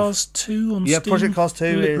 Project Cars 2 on Steam? Project Cars 2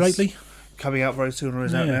 is lately coming out very soon, or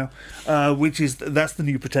is out now? That's the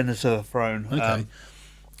new Pretender to the Throne. Okay.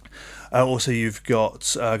 Also, you've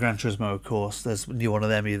got Gran Turismo, of course. There's a new one of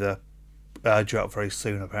them either due out very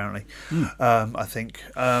soon, apparently. I think.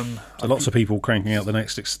 Lots of people cranking out the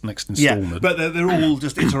next instalment. Yeah, but they're all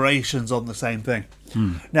just iterations on the same thing.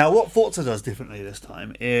 Now, what Forza does differently this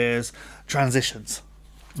time is transitions.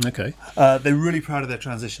 Okay. They're really proud of their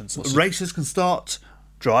transitions. Races can start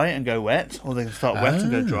dry and go wet, or they can start wet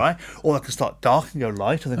and go dry, or they can start dark and go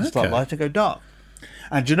light, or they can start light and go dark.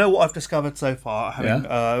 And do you know what I've discovered so far?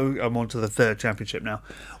 I'm on to the third championship now.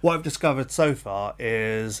 What I've discovered so far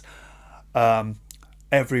is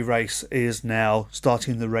every race is now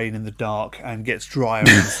starting in the rain in the dark and gets drier in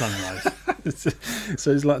the sunrise.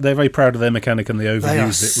 So it's like they're very proud of their mechanic and they overuse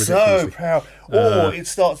it ridiculously. So proud. Or it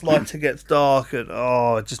starts light and gets dark and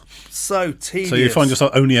just so tedious. So you find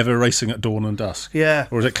yourself only ever racing at dawn and dusk? Yeah.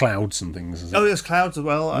 Or is it clouds and things? There's clouds as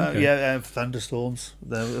well. Thunderstorms.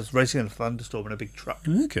 There was racing in a thunderstorm in a big truck.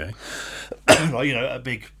 Okay. A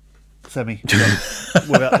big semi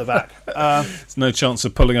without the back. There's no chance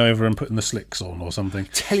of pulling over and putting the slicks on or something.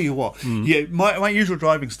 Tell you what, my usual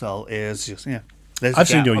driving style is just I've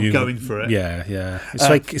seen your I'm going for it. Yeah.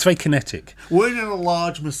 It's very kinetic. We're in a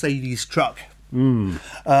large Mercedes truck.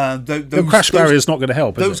 The crash barrier is not going to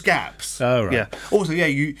help. Those gaps. Oh right. Yeah. Also,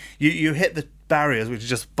 you hit the barriers, which is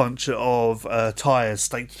just a bunch of tyres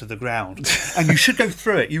staked to the ground, and you should go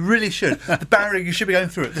through it. You really should. The barrier, you should be going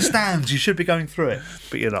through it. The stands, you should be going through it,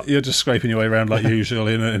 but you're not. You're just scraping your way around like usual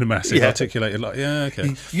in a massive articulated.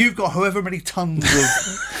 Okay. You've got however many tons of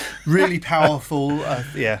really powerful.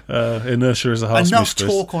 Inertia is a harsh enough mistress.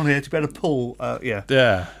 torque on here to be able to pull.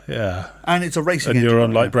 Yeah. And it's a racing. And you're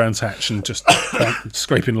on like Brands Hatch and just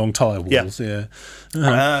scraping along tyre walls. Yeah.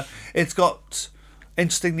 It's got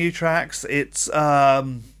interesting new tracks. It's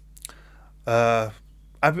Abu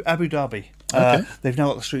Dhabi. Okay. They've now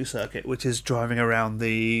got the street circuit, which is driving around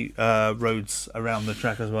the roads around the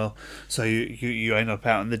track as well. So you end up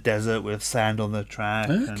out in the desert with sand on the track.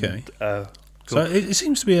 Okay. And, so it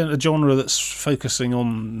seems to be a genre that's focusing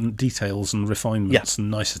on details and refinements and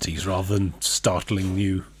niceties rather than startling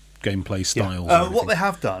new gameplay styles. What they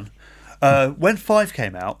have done, when 5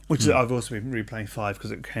 came out, which I've also been replaying 5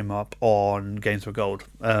 because it came up on Games for Gold,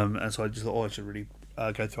 and so I just thought I should really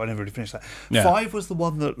go through. I never really finished that. 5 was the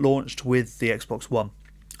one that launched with the Xbox One.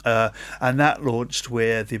 And that launched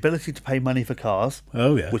with the ability to pay money for cars,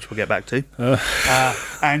 which we'll get back to,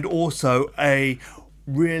 and also a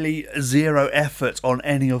really zero effort on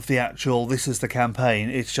any of the actual this is the campaign.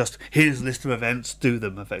 It's just here's a list of events, do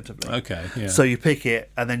them effectively. Okay, yeah. So you pick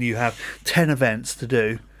it and then you have 10 events to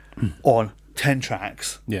do on 10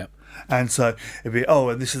 tracks. Yeah. And so it'd be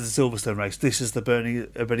and this is the Silverstone race, this is the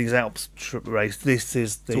Bernese Alps race, this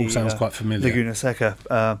is the it all sounds quite familiar. Laguna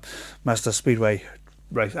Seca Mazda Speedway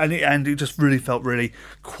race, and it just really felt really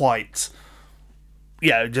quite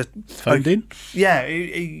just phoned in.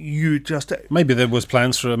 You just maybe there was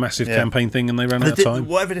plans for a massive campaign thing and they ran out of time.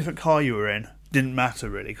 Whatever different car you were in didn't matter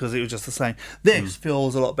really because it was just the same. This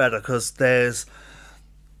feels a lot better because there's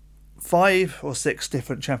 5 or 6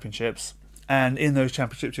 different championships, and in those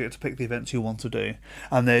championships you get to pick the events you want to do,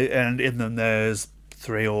 and in them there's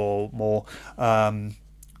 3 or more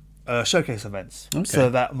showcase events. Okay. So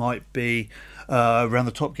that might be around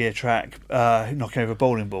the Top Gear track, knocking over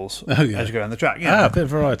bowling balls as you go around the track. A bit of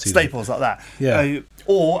variety. Staples like that. Yeah.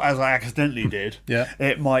 Or, as I accidentally did,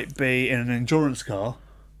 it might be in an endurance car.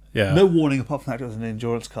 Yeah. No warning apart from that it was an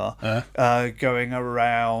endurance car. Going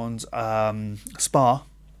around Spa.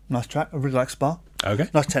 Nice track. I really like Spa. Okay.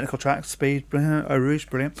 Nice technical track. Speed. Eau Rouge.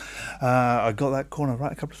 Brilliant. I got that corner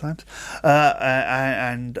right a couple of times.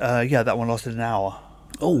 That one lasted an hour.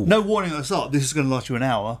 Oh. No warning at the start. This is going to last you an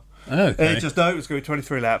hour. Okay. It's going to be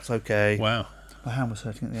 23 laps. Okay. Wow. My hand was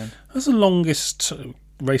hurting at the end. That's the longest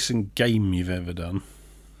racing game you've ever done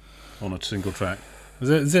on a single track.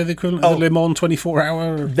 Is there the equivalent of the Le Mans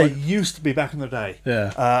 24-hour? There used to be back in the day.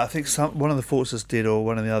 Yeah. I think one of the Forzas did, or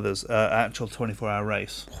one of the others, actual 24-hour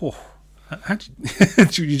race. Oh. How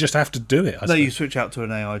do you just have to do it? No, you switch out to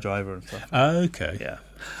an AI driver and stuff. Okay. Yeah.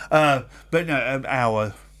 But no, an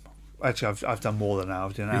hour. Actually, I've done more than an hour.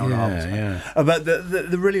 I've done an hour and a half. But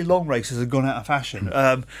the really long races have gone out of fashion.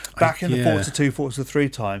 Back in the Forza 2, Forza 3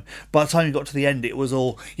 time, by the time you got to the end, it was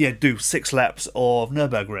all, do 6 laps of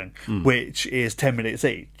Nürburgring, which is 10 minutes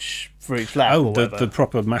each for each lap. Oh, the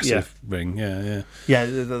proper massive ring. Yeah. Yeah,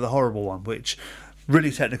 the horrible one, which really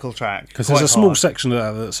technical track. Because there's a small section of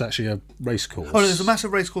that that's actually a race course. Oh, there's a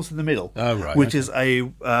massive race course in the middle. Oh, right. Which is a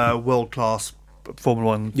world-class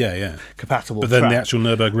Formula 1 compatible but then track. the actual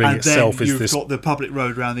Nürburgring itself is this. You've got the public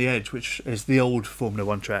road around the edge, which is the old Formula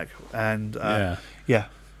 1 track. And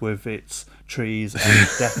with its trees and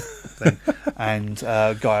death thing. And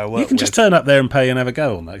guy I work with... You can just turn up there and pay and have a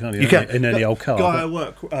go on that, can't you? You can. In any old car. Guy I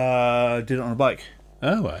work did it on a bike.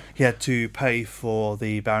 Oh, right. He had to pay for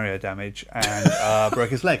the barrier damage and broke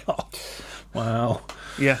his leg. Wow.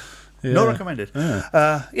 Yeah. Not recommended.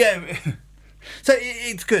 Yeah. So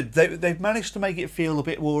it's good. They've managed to make it feel a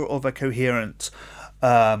bit more of a coherent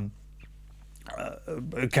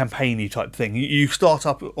campaign-y type thing. You start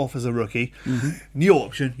off as a rookie. New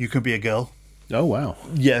option, you can be a girl. Oh, wow.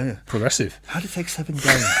 Yeah. Progressive. How did it take 7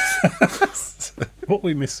 games? What are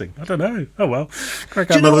we missing? I don't know. Oh, well. Do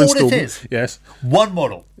you know what it is? Yes. 1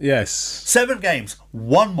 model. Yes. 7 games,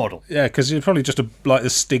 1 model. Yeah, because you're probably just a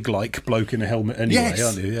Stig-like bloke in a helmet anyway,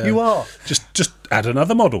 aren't you? Yeah. You are. Just add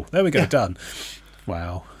another model. There we go, done.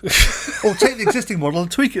 Wow. Or take the existing model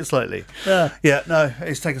and tweak it slightly. Yeah. Yeah, no,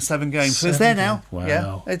 it's taken 7 games. So it's there now. Wow.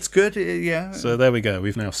 Yeah, it's good. Yeah. So there we go.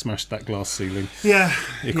 We've now smashed that glass ceiling. Yeah.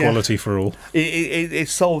 Equality for all. It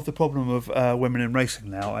solved the problem of women in racing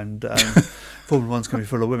now, and Formula 1's going to be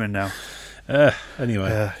full of women now.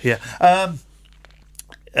 Anyway.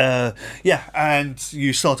 And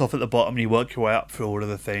you start off at the bottom and you work your way up through all of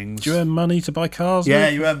the things. Do you earn money to buy cars? Yeah,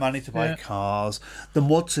 you earn money to buy cars. The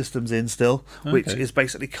mod system's in still, which is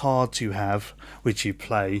basically cards you have, which you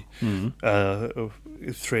play.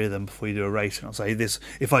 3 of them before you do a race. And I'll say this: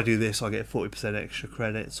 if I do this, I get 40% extra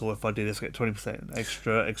credits, or if I do this, I get 20%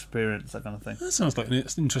 extra experience. That kind of thing. That sounds like an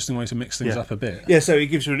interesting way to mix things up a bit. Yeah, so it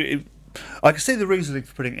gives you. I can see the reasoning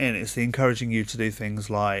for putting it in. It's the encouraging you to do things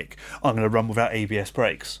like, I'm going to run without ABS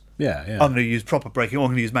brakes. Yeah. I'm going to use proper braking, or I'm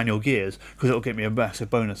going to use manual gears, because it'll get me a massive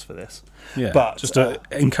bonus for this. Yeah, but just to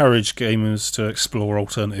encourage gamers to explore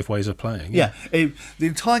alternative ways of playing. Yeah, the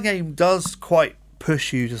entire game does quite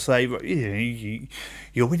push you to say,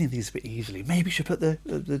 you're winning these a bit easily. Maybe you should put the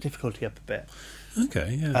difficulty up a bit.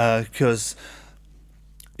 Okay, yeah. Because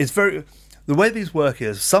it's very... The way these work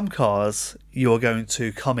is, some cars, you're going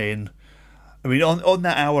to come in... I mean, on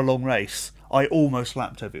that hour-long race, I almost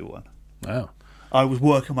lapped everyone. Wow. I was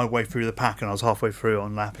working my way through the pack and I was halfway through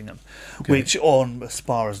on lapping them, which on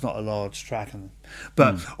Spa is not a large track.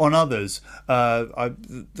 But on others,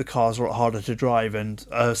 the cars are a lot harder to drive, and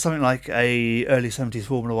something like a early 70s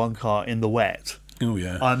Formula 1 car in the wet, oh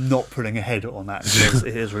yeah, I'm not putting ahead on that because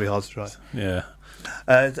it is really hard to drive. Yeah.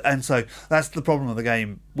 And so that's the problem of the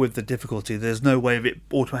game with the difficulty. There's no way of it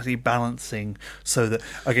automatically balancing so that,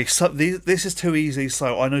 okay, so this is too easy,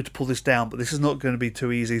 so I know to pull this down, but this is not going to be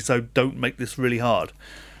too easy, so don't make this really hard,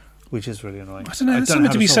 which is really annoying. I don't know, there's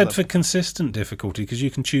something to be said for consistent difficulty, because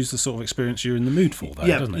you can choose the sort of experience you're in the mood for,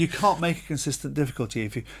 doesn't it? You can't make a consistent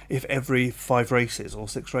difficulty if every 5 races or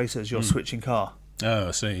 6 races you're switching car. Oh,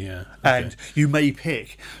 I see, yeah. Okay. And you may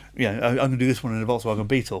pick, I'm going to do this one in a Volkswagen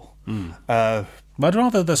Beetle. I'd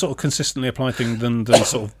rather the sort of consistently applied thing than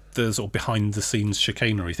sort of the sort of behind the scenes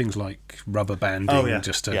chicanery, things like rubber banding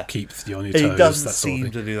just to keep you on your toes. It doesn't that sort seem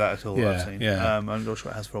of to do that at all. I've seen. I'm not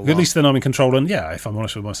sure it has for a while. At least then I'm in control, and if I'm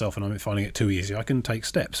honest with myself and I'm finding it too easy, I can take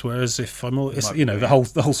steps. Whereas if I'm, the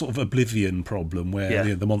whole sort of oblivion problem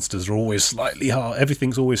where the monsters are always slightly hard,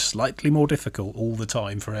 everything's always slightly more difficult all the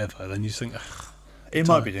time forever. Then you just think, it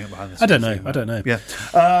might be doing it behind the scenes. I don't know. Yeah,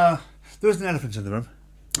 there was an elephant in the room.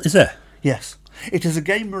 Is there? Yes. It is a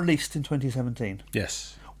game released in 2017.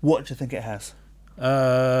 Yes. What do you think it has?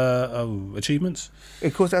 Achievements?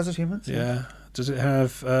 Of course it has achievements. Yeah. Does it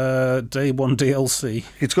have Day 1 DLC?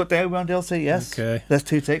 It's got Day 1 DLC, yes. Okay. There's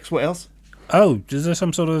 2 ticks. What else? Oh, is there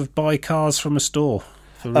some sort of buy cars from a store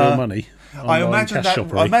for real money? I imagine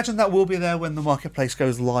that will be there when the marketplace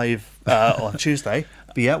goes live on Tuesday.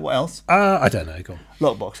 But yeah, what else? I don't know. Go on.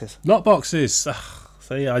 Lockboxes.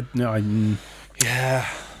 Yeah.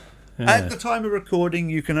 At the time of recording,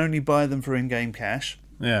 you can only buy them for in-game cash.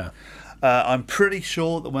 Yeah. I'm pretty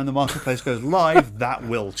sure that when the marketplace goes live, that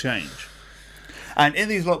will change. And in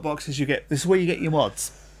these lockboxes, this is where you get your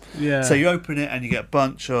mods. Yeah. So you open it and you get a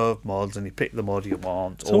bunch of mods, and you pick the mod you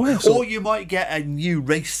want, or you might get a new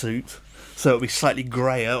race suit. So it'll be slightly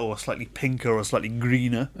greyer, or slightly pinker, or slightly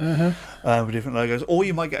greener, with different logos. Or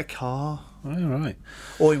you might get a car. Oh, right.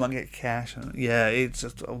 Or you might get cash. Yeah, it's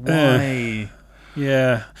just why.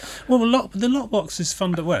 Yeah. Well, the lockbox is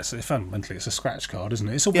fundamentally it's a scratch card, isn't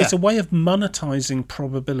it? It's a way of monetising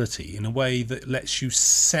probability in a way that lets you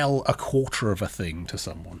sell a quarter of a thing to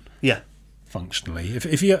someone. Yeah. Functionally,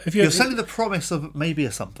 if you're selling the promise of maybe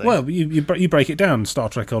a something. Well, you break it down. Star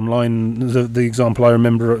Trek Online, the example I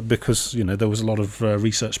remember, because there was a lot of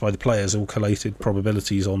research by the players, all collated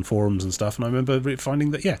probabilities on forums and stuff, and I remember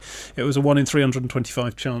finding that it was a 1 in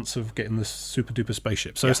 325 chance of getting the super duper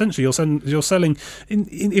spaceship. So essentially, you're selling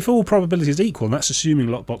if all probabilities are equal, and that's assuming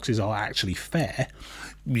lockboxes are actually fair.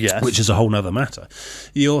 Yes. Which is a whole nother matter.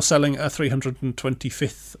 You're selling a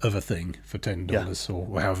 325th of a thing for $10,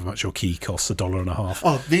 or however much your key costs, $1.50.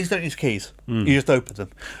 Oh, these don't use keys. You just open them,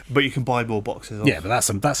 but you can buy more boxes. Yeah, but that's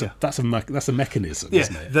a mechanism,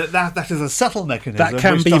 isn't it? That is a subtle mechanism. That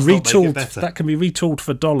can which be does not make it retooled. better. That can be retooled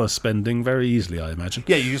for dollar spending very easily, I imagine.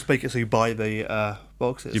 Yeah, you just make it so you buy the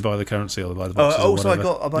boxes. You buy the currency or buy the boxes. Also, or I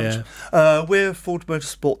got a bunch. With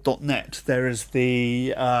FordMotorsport.net, there is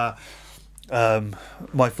the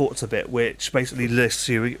My Thoughts a Bit, which basically ranks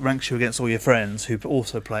you against all your friends who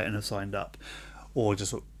also play it and have signed up, or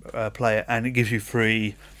just play it, and it gives you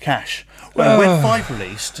free cash. When 5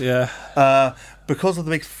 released, because of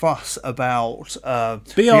the big fuss about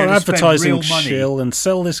be our advertising shill and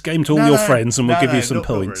sell this game to all your friends, and we'll give you some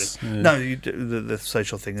points. Really. No, the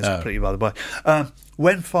social thing is completely by the by.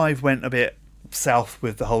 When 5 went a bit south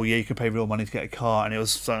with the whole you can pay real money to get a car, and it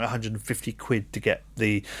was like 150 quid to get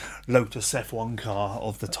the Lotus F1 car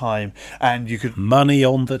of the time, and you could money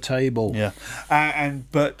on the table.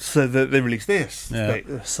 So they released this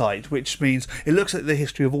site, which means it looks at the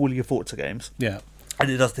history of all your Forza games. And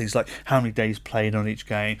it does things like how many days played on each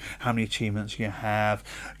game, how many achievements you have,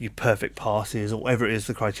 your perfect passes, or whatever it is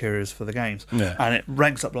the criteria is for the games. And it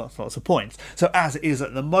ranks up lots of points. So as it is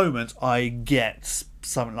at the moment, I get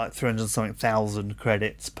something like 300,000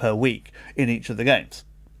 credits per week in each of the games.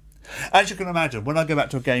 As you can imagine, when I go back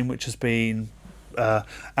to a game which has been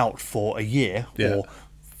out for a year or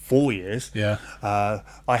 4 years, I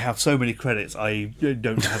have so many credits I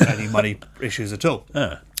don't have any money issues at all.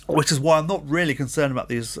 Which is why I'm not really concerned about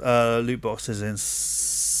these loot boxes in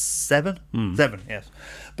 7? 7, yes.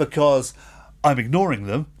 Because I'm ignoring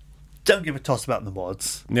them, don't give a toss about the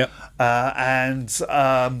mods. And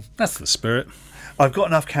that's the spirit. I've got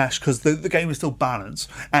enough cash because the game is still balanced,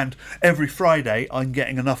 and every Friday I'm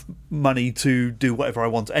getting enough money to do whatever I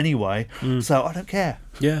want anyway, so I don't care.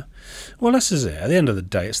 Well, this is it. At the end of the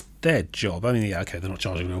day, it's their job. I mean, they're not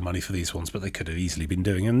charging real money for these ones, but they could have easily been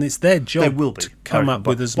doing, and it's their job to come up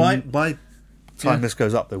with as by time this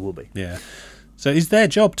goes up, there will be. So it's their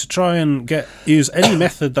job to try and use any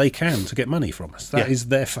method they can to get money from us. That is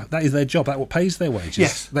their job. That what pays their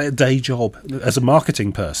wages. Their day job as a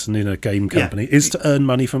marketing person in a game company is to earn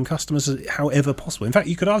money from customers however possible. In fact,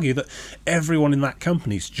 you could argue that everyone in that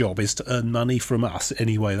company's job is to earn money from us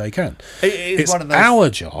any way they can. It's one of those... our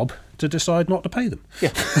job to decide not to pay them.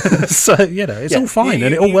 So, it's all fine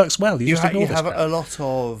and it all works well. You have a lot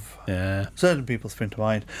of certain people spring to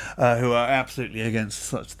mind who are absolutely against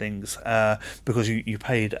such things because you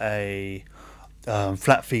paid a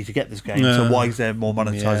flat fee to get this game, so why is there more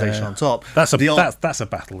monetization on top? That's a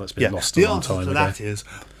battle that's been lost a long time ago. The answer to that is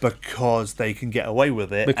because they can get away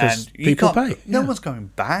with it because and people pay. No one's going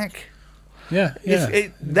back.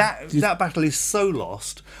 That battle is so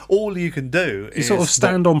lost. All you can do is sort of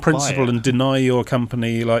stand on principle and deny your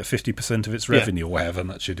company like 50% of its revenue or whatever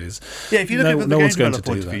much it is. If you look at the game developer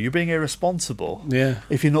point of view, you're being irresponsible.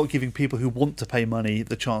 If you're not giving people who want to pay money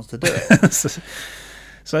the chance to do it.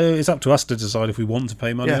 So it's up to us to decide if we want to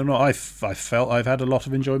pay money or not. I felt I've had a lot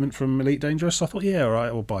of enjoyment from Elite Dangerous. I thought, all right,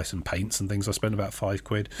 I'll buy some paints and things. I spent about £5.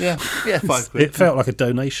 £5. It felt like a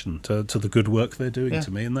donation to the good work they're doing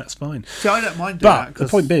to me, and that's fine. See, I don't mind doing that. But the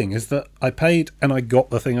point being is that I paid and I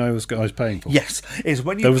got the thing I was paying for. Yes, is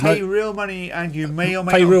when you pay real money and you may or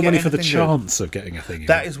may pay not real get money for the good. chance of getting a thing.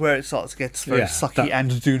 That is where it starts to get very sucky,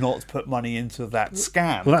 and do not put money into that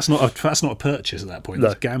scam. Well, that's not a purchase at that point.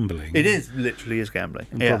 That's gambling. It is literally gambling.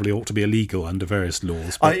 It probably ought to be illegal under various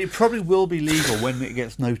laws. It probably will be legal when it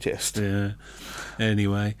gets noticed.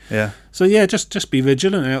 Anyway. So just be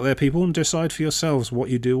vigilant out there, people, and decide for yourselves what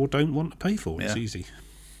you do or don't want to pay for. It's easy.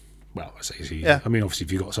 Well, I say it's easy. I mean, obviously,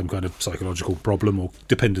 if you've got some kind of psychological problem or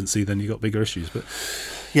dependency, then you've got bigger issues. But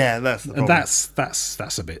that's the problem.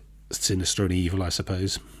 That's a bit sinister and evil, I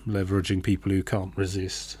suppose. Leveraging people who can't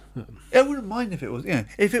resist. I wouldn't mind if it was.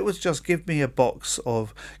 If it was just give me a box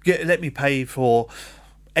of let me pay for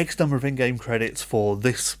X number of in-game credits for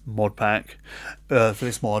this mod pack, for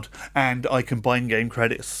this mod, and I can buy in-game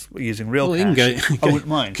credits using real cash. I wouldn't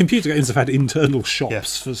mind. Computer games have had internal shops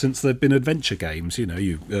since they've been adventure games.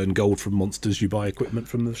 You earn gold from monsters, you buy equipment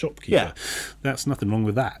from the shopkeeper. That's nothing wrong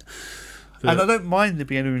with that. And I don't mind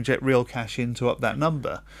being able to inject real cash in to up that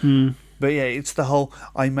number. But it's the whole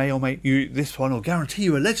I may or may this one will guarantee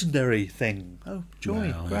you a legendary thing. Oh,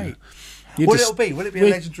 joy, great. Will it be? Will it be a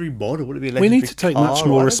legendary mod, or will it be a legendary We need to take car? much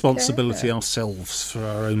more responsibility ourselves for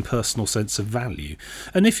our own personal sense of value.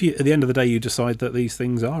 And if you, at the end of the day, you decide that these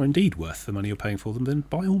things are indeed worth the money you're paying for them, then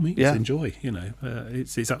by all means enjoy.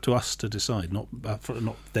 It's up to us to decide, not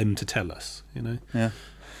them to tell us.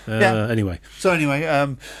 Anyway. So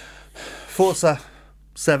anyway, Forza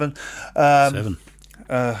 7. 7.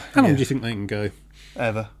 How long do you think they can go?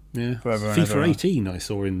 Ever. Yeah. Forever and FIFA ever. 18 I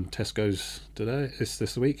saw in Tesco's today.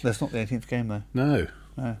 This week. That's not the 18th game, though. No.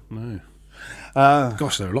 Uh,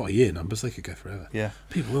 Gosh, there are a lot of year numbers. They could go forever. yeah.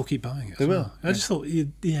 People will keep buying it. They will. I just thought,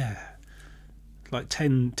 like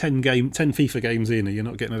 10 FIFA games in, are you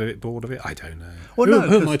not getting a bit bored of it? I don't know. Well,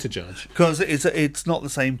 who am I to judge? Because it's not the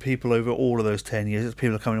same people over all of those 10 years. It's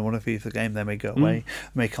people are coming and want a FIFA game, they may go away,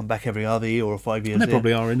 may come back every other year or 5 years. And there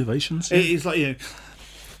probably are innovations. It's like,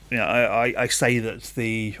 I say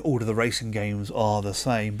that all of the racing games are the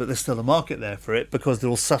same, but there's still a market there for it because they're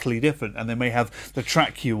all subtly different, and they may have the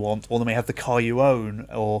track you want, or they may have the car you own,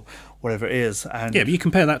 or whatever it is. And yeah, but you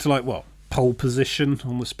compare that to like what? Pole position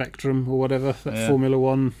on the Spectrum or whatever, that Formula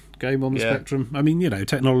One game on the Spectrum. I mean,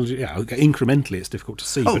 technology, incrementally it's difficult to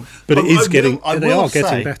see, but it is getting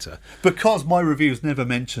better. Because my reviews never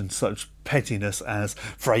mention such pettiness as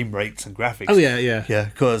frame rates and graphics. Oh, yeah. Yeah,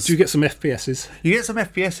 because do you get some FPSs? You get some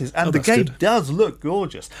FPSs, and the game does look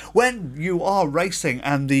gorgeous. When you are racing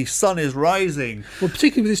and the sun is rising... Well,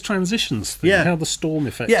 particularly with these transitions thing, how the storm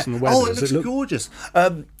effects and the weather. Oh, it looks gorgeous.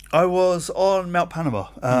 I was on Mount Panama,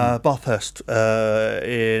 Bathurst,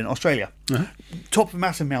 in Australia. Top of a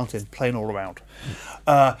massive mountain, plain all around.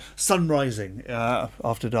 Sun rising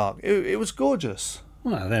after dark. It was gorgeous.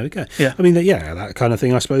 Well, there we go. Yeah. I mean, that kind of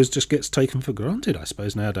thing, I suppose, just gets taken for granted, I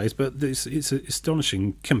suppose, nowadays. But it's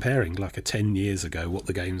astonishing comparing, like, 10 years ago, what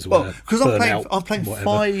the games were. Well, because I'm playing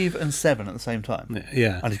 5 and 7 at the same time.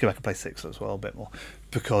 Yeah. I need to go back and play 6 as well, a bit more.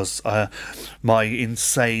 Because my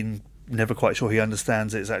insane... never quite sure he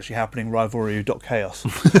understands it's actually happening rivalry.chaos.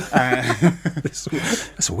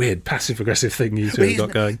 That's a weird passive-aggressive thing you two have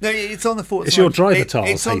got going. No, it's on the Forza. It's your driver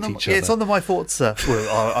tiles hate each other. It's on the My Forza.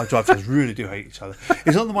 Well, our driver tiles really do hate each other.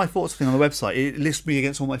 It's on the My Forza thing on the website. It lists me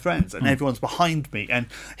against all my friends, and everyone's behind me, and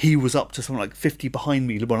he was up to something like 50 behind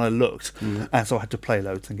me when I looked, and so I had to play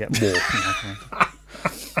loads and get more.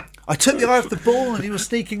 I took the eye off the ball, and he was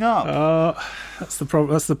sneaking up. That's the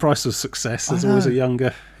problem. That's the price of success. There's always a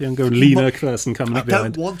younger, leaner person coming up behind. I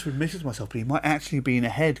don't want to admit it to myself, but he might actually be in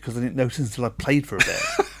ahead because I didn't notice until I played for a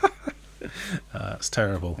bit. That's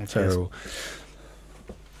terrible. Terrible.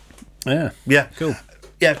 Yeah. Cool.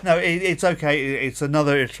 Yeah, no, it's okay. It's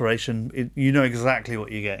another iteration. You know exactly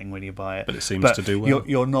what you're getting when you buy it. But it seems to do well.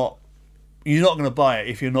 You're not going to buy it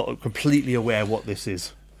if you're not completely aware what this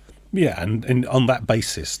is. Yeah, and on that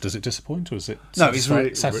basis, does it disappoint or is it satisfy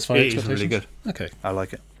it is really good. Okay. I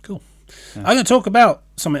like it. Cool. Yeah. I'm going to talk about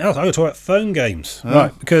something else. I'm going to talk about phone games.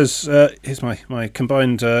 Right, because here's my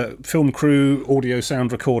combined film crew, audio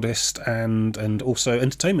sound recordist, and also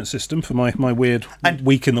entertainment system for my weird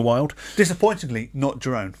week in the wild. Disappointingly, not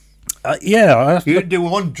drone. You didn't do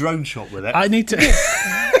one drone shot with it. I need to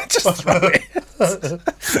just throw it.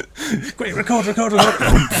 Quick, record.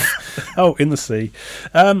 Oh, in the sea.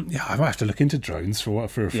 I might have to look into drones for a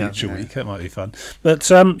future week. That might be fun. But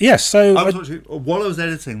yes, so while I was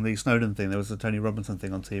editing the Snowden thing, there was a Tony Robinson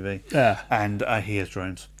thing on TV. Yeah, and he has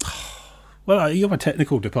drones. Well, you're my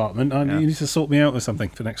technical department. You need to sort me out with something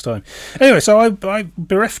for next time. Anyway, so I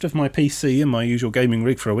bereft of my PC and my usual gaming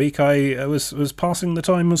rig for a week. I was passing the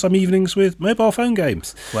time on some evenings with mobile phone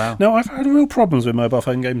games. Wow. Now, I've had real problems with mobile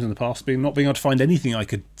phone games in the past, not being able to find anything I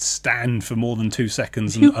could stand for more than 2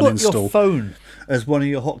 seconds and uninstall. You've got your phone as one of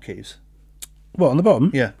your hotkeys? What, on the bottom?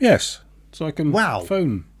 Yeah. Yes. So I can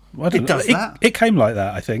phone. It does that? It came like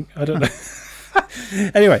that, I think. I don't know.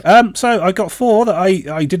 Anyway, so I got 4 that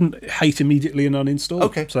I didn't hate immediately and uninstall.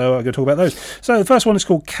 Okay. So I'm going to talk about those. So the first one is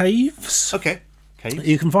called Caves. Okay.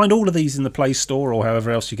 You can find all of these in the Play Store or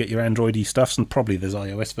however else you get your Android-y stuffs, and probably there's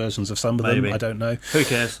iOS versions of some of them. I don't know. Who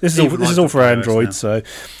cares? This is all for Android. Now. So,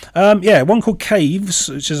 one called Caves,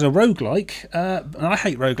 which is a roguelike. And I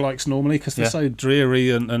hate roguelikes normally because they're so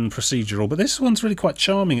dreary and procedural, but this one's really quite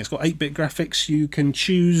charming. It's got 8-bit graphics. You can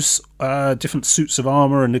choose different suits of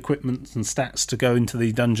armour and equipment and stats to go into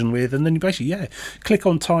the dungeon with, and then you basically click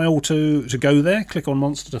on tile to go there, click on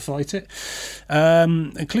monster to fight it,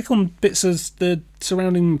 and click on bits of the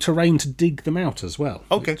surrounding terrain to dig them out as well.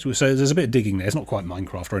 Okay. So there's a bit of digging there. It's not quite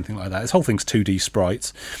Minecraft or anything like that. This whole thing's 2D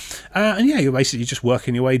sprites. You're basically just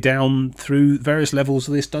working your way down through various levels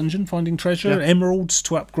of this dungeon, finding treasure, emeralds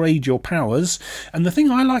to upgrade your powers. And the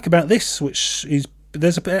thing I like about this, which is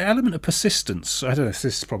there's an element of persistence. I don't know if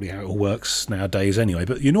this is probably how it all works nowadays anyway,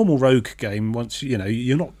 but your normal rogue game, once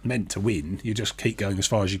you're not meant to win, you just keep going as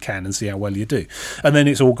far as you can and see how well you do, and then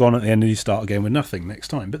it's all gone at the end and you start again with nothing next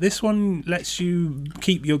time. But this one lets you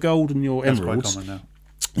keep your gold and your emeralds. Quite common now.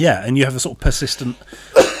 Yeah, and you have a sort of persistent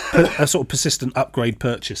a sort of persistent upgrade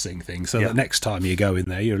purchasing thing, so that next time you go in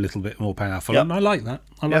there, you're a little bit more powerful. And I like that.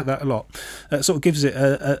 I like that a lot. It sort of gives it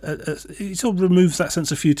it sort of removes that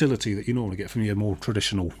sense of futility that you normally get from your more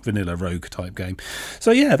traditional vanilla rogue type game.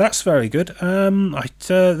 So yeah, that's very good.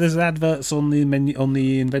 There's adverts on the menu, on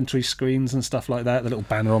the inventory screens and stuff like that. The little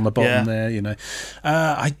banner on the bottom there, you know.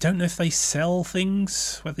 I don't know if they sell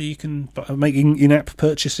things, whether you can make in-app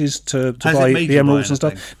purchases to buy the emeralds and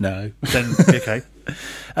stuff. No. Then okay.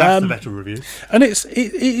 That's the better review. And it's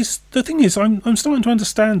the thing is, I'm starting to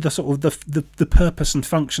understand the sort of the purpose and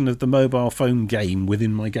function of the mobile phone game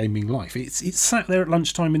within my gaming life. It's sat there at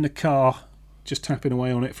lunchtime in the car, just tapping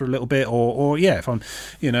away on it for a little bit, or if I'm,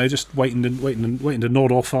 just waiting to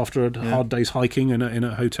nod off after a hard day's hiking in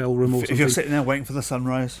a hotel room, or something. If you're sitting there waiting for the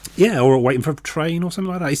sunrise, or waiting for a train or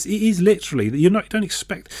something like that. It is literally don't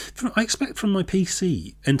expect. I expect from my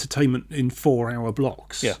PC entertainment in 4-hour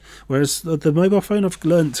blocks. Yeah. Whereas the mobile phone, I've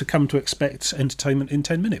learned to come to expect entertainment in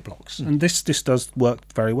 10-minute blocks, and this does work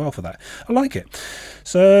very well for that. I like it.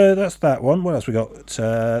 So that's that one. What else we got?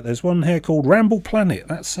 There's one here called Ramble Planet.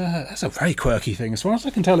 That's a very quirky thing. As far as I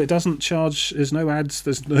can tell, it doesn't charge. There's no ads.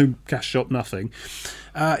 There's no cash shop. Nothing.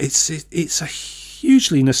 It's a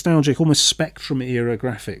hugely nostalgic, almost Spectrum era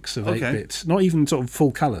graphics of 8-bit. Not even sort of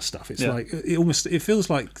full colour stuff. It's like it feels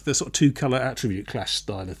like the sort of 2-colour attribute clash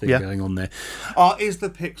style of thing going on there. Is the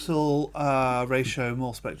pixel ratio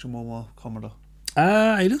more Spectrum or more Commodore?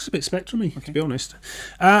 It looks a bit Spectrum-y, to be honest.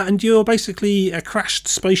 And you're basically a crashed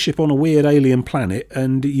spaceship on a weird alien planet,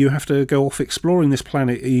 and you have to go off exploring this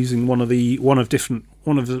planet using one of a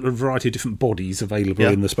variety of different bodies available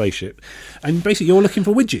in the spaceship. And basically you're looking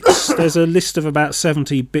for widgets. There's a list of about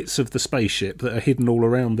 70 bits of the spaceship that are hidden all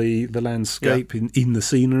around the landscape, in the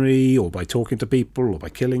scenery, or by talking to people, or by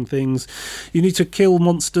killing things. You need to kill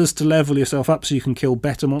monsters to level yourself up so you can kill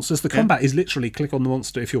better monsters. The combat is literally click on the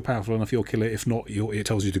monster. If you're powerful enough, you'll kill it. If not, it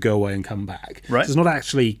tells you to go away and come back. Right. So it's not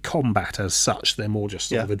actually combat as such. They're more just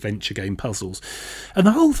sort of adventure game puzzles. And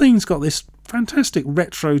the whole thing's got this fantastic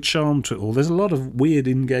retro charm to it all. There's a lot of weird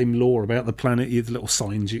in-game lore about the planet. You have little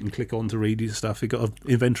signs you can click on to read your stuff. You've got an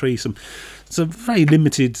inventory, some very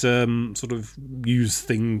limited sort of use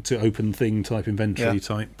thing to open thing type inventory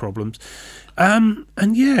type problems. And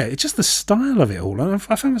it's just the style of it all. And I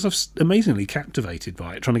found myself amazingly captivated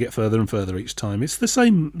by it, trying to get further and further each time. It's the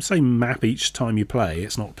same map each time you play.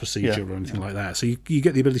 It's not procedure or anything like that. So you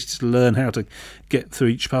get the ability to learn how to get through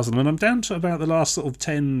each puzzle. And I'm down to about the last sort of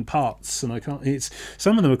 10 parts, and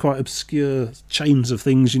some of them are quite obscure chains of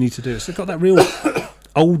things you need to do. So they've got that real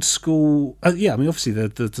old school, obviously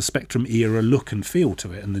the Spectrum era look and feel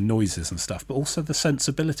to it, and the noises and stuff, but also the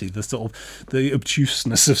sensibility, the sort of the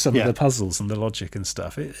obtuseness of some of the puzzles and the logic and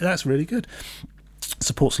stuff. That's really good.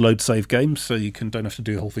 Supports load save games, so you don't have to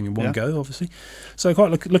do the whole thing in one go, obviously. So quite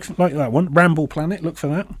look like that one. Ramble Planet, look for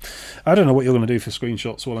that. I don't know what you're going to do for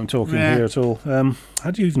screenshots while I'm talking here at all.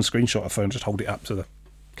 How do you even screenshot a phone? Just hold it up to the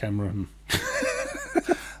camera and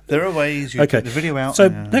there are ways you get the video out. So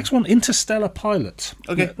next one, Interstellar Pilot.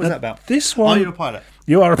 Okay, what's that about? This one. Are you a pilot?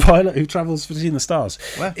 You are a pilot who travels between the stars.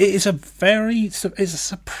 Where? It's a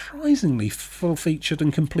surprisingly full-featured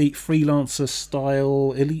and complete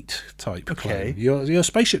freelancer-style elite type plane. You're a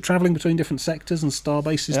spaceship travelling between different sectors and star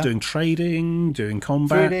bases, doing trading, doing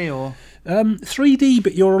combat. 3D or 3D,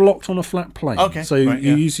 but you're locked on a flat plane. Okay, so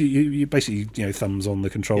you basically thumbs on the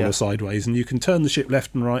controller sideways, and you can turn the ship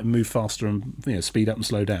left and right and move faster and speed up and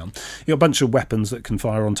slow down. You've got a bunch of weapons that can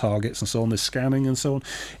fire on targets and so on. There's scanning and so on.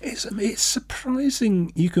 It's surprising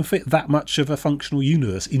you can fit that much of a functional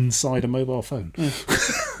universe inside a mobile phone.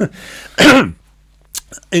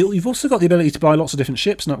 You've also got the ability to buy lots of different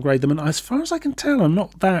ships and upgrade them, and as far as I can tell, I'm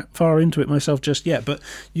not that far into it myself just yet, but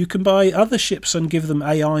you can buy other ships and give them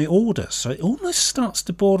AI orders, so it almost starts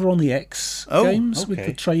to border on the X games with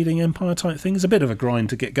the trading empire type thing. It's a bit of a grind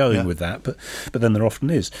to get going with that, but then there often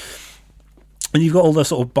is. And you've got all the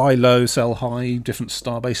sort of buy low, sell high, different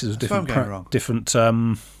star bases with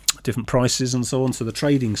different prices and so on, so the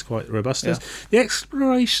trading's quite robust. The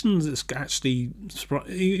explorations, it's actually,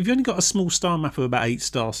 you've only got a small star map of about 8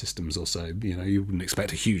 star systems or so. You wouldn't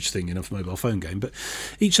expect a huge thing in a mobile phone game, but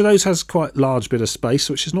each of those has quite a large bit of space,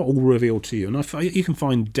 which is not all revealed to you. And you can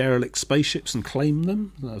find derelict spaceships and claim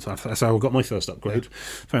them. That's how I got my first upgrade.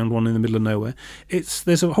 Found one in the middle of nowhere.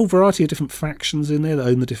 There's a whole variety of different factions in there that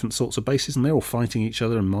own the different sorts of bases, and they're all fighting each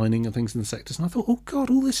other and mining and things in the sectors. And I thought, oh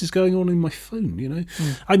God, all this is going on in my phone.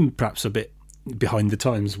 I'm perhaps a bit behind the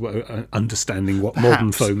times, understanding what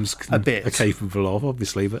modern phones are capable of,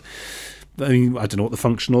 obviously, but I mean, I don't know what the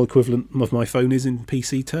functional equivalent of my phone is in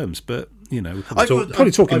PC terms, but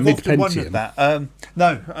probably talking mid-Pentium.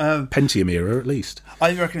 Pentium era at least.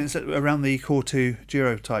 I reckon it's around the Core 2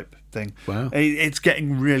 Duo type thing. Wow. It's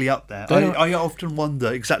getting really up there. I often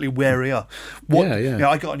wonder exactly where we are.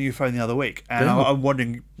 I got a new phone the other week, and I'm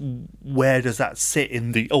wondering where does that sit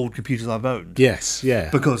in the old computers I've owned. Yes, yeah.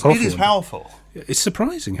 Because it is powerful. It's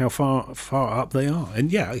surprising how far up they are.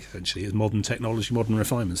 And essentially it's modern technology, modern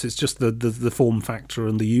refinements. It's just the form factor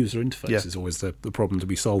and the user interface is always the problem to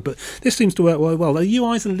be solved. But this seems to work well. The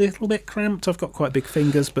UI's a little bit cramped. I've got quite big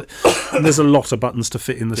fingers, but there's a lot of buttons to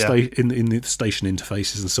fit in the in the station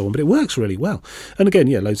interfaces and so on. But it works really well. And again,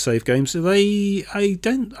 load save games. I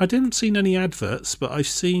didn't see any adverts, but I've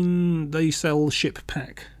seen they sell ship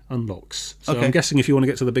pack unlocks. So I'm guessing if you want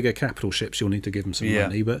to get to the bigger capital ships, you'll need to give them some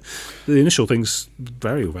money. But the initial thing's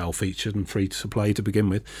very well featured and free to play to begin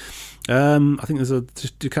with. I think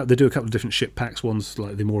they do a couple of different ship packs. One's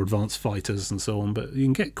like the more advanced fighters and so on, but you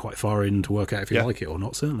can get quite far in to work out if you like it or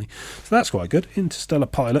not. Certainly, so that's quite good. Interstellar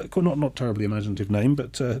Pilot, not terribly imaginative name,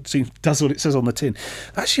 but does what it says on the tin.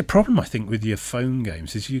 Actually, a problem I think with your phone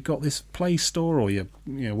games is you've got this Play Store, or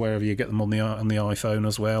wherever you get them on the iPhone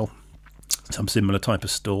as well. Some similar type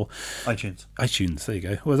of store. iTunes, there you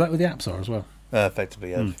go. Well, is that with the App Store as well?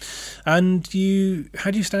 Effectively, yes. And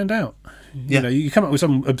how do you stand out? You come up with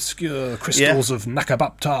some obscure crystals of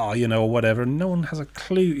Nakabapta, or whatever, and no one has a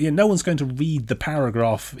clue. No one's going to read the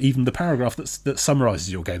paragraph, even the paragraph that summarises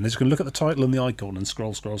your game. They're just going to look at the title and the icon and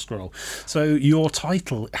scroll. So your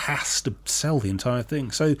title has to sell the entire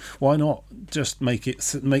thing. So why not just make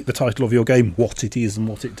the title of your game what it is and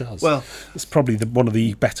what it does? Well, it's probably one of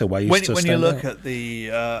the better ways to stand out. When you look at the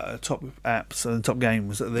top apps and top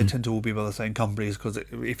games, they tend to all be by the same companies, because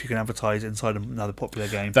if you can advertise inside another popular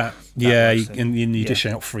game, and you dish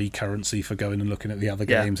out free currency for going and looking at the other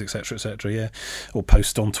games, etc., or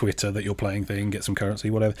post on Twitter that you're playing thing, get some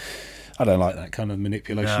currency, whatever. I don't like that kind of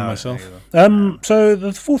manipulation myself. So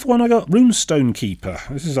the fourth one I got, Runestone Keeper.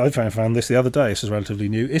 I found this the other day. This is relatively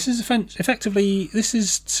new. This is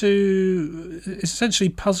it's essentially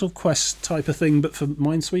Puzzle Quest type of thing, but for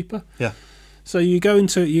Minesweeper. Yeah. So you go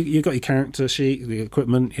into you've got your character sheet, the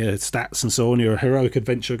equipment, your stats and so on. You're a heroic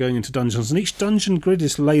adventurer going into dungeons, and each dungeon grid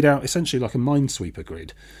is laid out essentially like a Minesweeper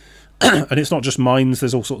grid. And it's not just mines.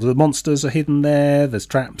 There's all sorts of monsters are hidden there. There's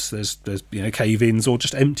traps. There's cave-ins or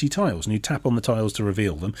just empty tiles, and you tap on the tiles to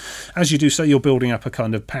reveal them. As you do so, you're building up a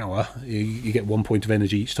kind of power. You get 1 point of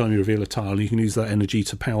energy each time you reveal a tile. You can use that energy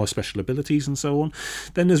to power special abilities and so on.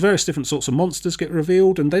 Then there's various different sorts of monsters get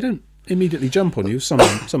revealed, and they don't immediately jump on you. Some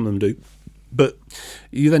of them do. But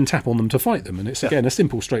you then tap on them to fight them, and it's again a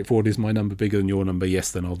simple, straightforward: is my number bigger than your number?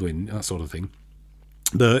 Yes, then I'll win. That sort of thing.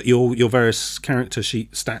 Your various character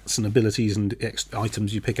sheet stats and abilities and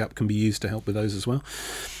items you pick up can be used to help with those as well.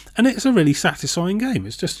 And it's a really satisfying game.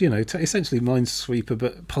 It's just, essentially Minesweeper,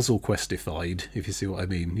 but Puzzle Questified, if you see what I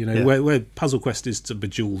mean. Where Puzzle Quest is to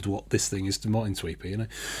Bejeweled what this thing is to Minesweeper,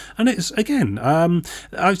 And it's, again,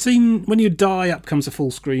 I've seen when you die, up comes a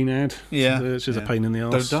full screen ad. Yeah. Which is a pain in the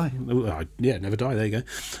arse. Don't die. Never die. There you go.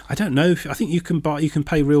 I don't know. I think you can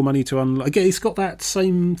pay real money to unlock. Again, it's got that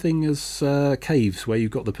same thing as Caves, where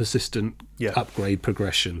you've got the persistent upgrade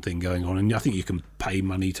progression thing going on, and I think you can pay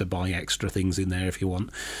money to buy extra things in there if you want.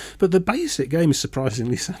 But the basic game is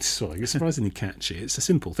surprisingly satisfying. It's surprisingly catchy. It's a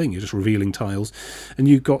simple thing. You're just revealing tiles, and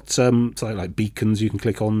you've got something like beacons you can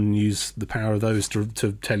click on and use the power of those to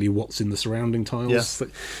tell you what's in the surrounding tiles. Yeah.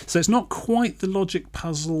 So it's not quite the logic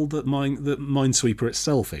puzzle that Minesweeper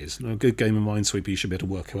itself is. A good game of Minesweeper, you should be able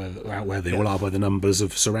to work out where they all are by the numbers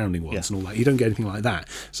of surrounding ones and all that. You don't get anything like that.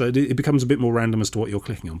 So it becomes a bit more random as to what you're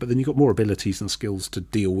clicking on. But then you've got more abilities and skills to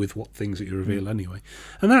deal with what things that you reveal anyway.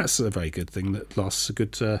 And that's a very good thing that lasts a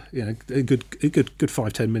good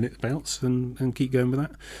 5-10 minute bouts and keep going with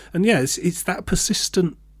that. And it's that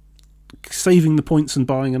persistent saving the points and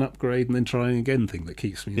buying an upgrade and then trying again thing that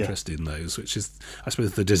keeps me interested in those, which is, I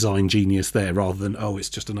suppose, the design genius there, rather than it's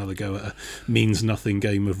just another go at a means nothing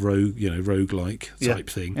game of roguelike type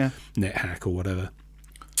thing, net hack or whatever.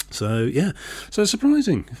 So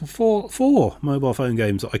surprising. Four mobile phone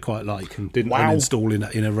games that I quite like and didn't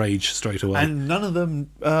uninstall in a rage straight away. And none of them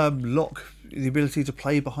lock the ability to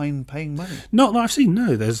play behind paying money. Not that I've seen.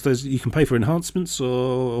 No, there's you can pay for enhancements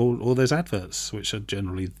or there's adverts, which are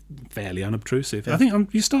generally fairly unobtrusive. Yeah. I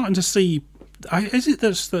think you're starting to see. Is it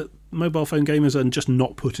that mobile phone gamers are just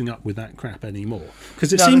not putting up with that crap anymore?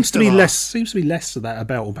 Because it seems to be less of that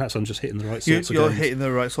about, or perhaps I'm just hitting the right sorts of games. You're hitting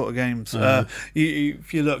the right sort of games.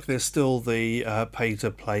 If you look, there's still the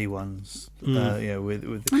pay-to-play ones, with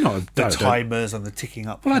the timers and the ticking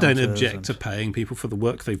up. Well, I don't object to paying people for the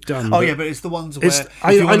work they've done. Oh, yeah, but it's the ones where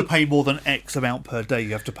if you want to pay more than X amount per day,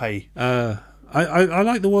 you have to pay. I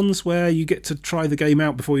like the ones where you get to try the game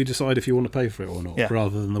out before you decide if you want to pay for it or not,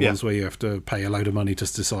 rather than the ones where you have to pay a load of money to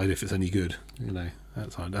decide if it's any good.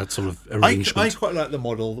 That sort of arrangement. I quite like the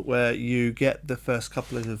model where you get the first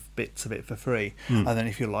couple of bits of it for free, and then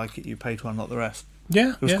if you like it, you pay to unlock the rest.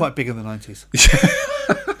 Yeah, it was quite big in the 90s.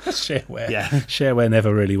 Shareware. Yeah. Shareware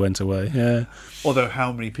never really went away. Yeah. Although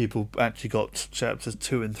how many people actually got chapters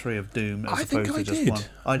 2 and 3 of Doom as opposed to just one?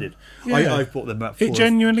 I did. Yeah. I bought them about 4. It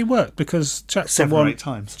genuinely worked because chapter 7 1 or 8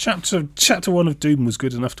 times. Chapter 1 of Doom was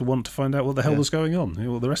good enough to want to find out what the hell was going on,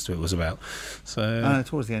 what the rest of it was about. So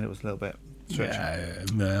towards the end it was a little bit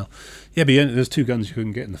stretching. But there's 2 guns you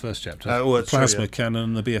couldn't get in the first chapter. The plasma cannon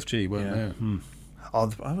and the BFG weren't there. I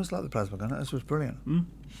always liked the plasma gun. This was brilliant.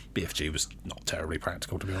 BFG was not terribly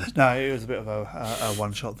practical, to be honest. No, it was a bit of a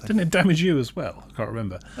one-shot thing. Didn't it damage you as well? I can't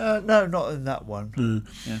remember. No, not in that one.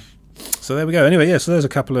 Yeah. So there we go. Anyway, so there's a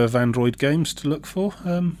couple of Android games to look for.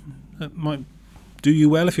 That might do you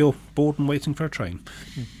well if you're bored and waiting for a train.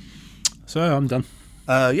 So I'm done.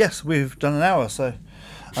 Yes, we've done an hour, so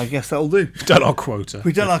I guess that'll do. We've done our quota.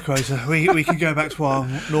 We've done our quota. We can go back to our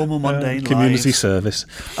normal mundane community lives, service.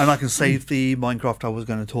 and I can save the Minecraft I was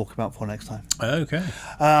going to talk about for next time. Okay.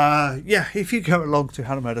 If you go along to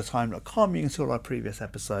howtomurdertime.com, you can see all our previous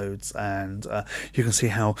episodes, and you can see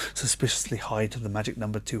how suspiciously high to the magic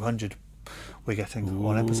number 200 we're getting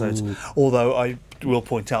on episodes. Although I will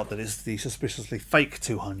point out that it's the suspiciously fake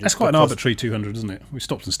 200. That's quite an arbitrary 200, isn't it? We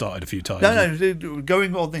stopped and started a few times. No,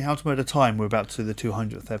 going on the How to Murder Time, we're about to the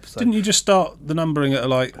 200th episode. Didn't you just start the numbering at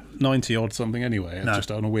like 90 odd something anyway? No.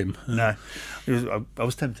 Just on a whim. No, I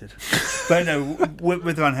was tempted. But no,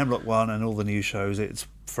 with Van Hemlock 1 and all the new shows, it's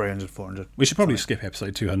 300, 400. We should probably skip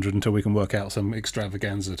episode 200 until we can work out some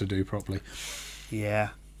extravaganza to do properly. Yeah.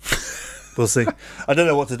 We'll see. I don't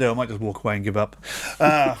know what to do. I might just walk away and give up.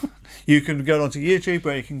 You can go onto YouTube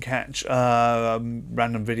where you can catch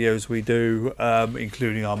random videos we do,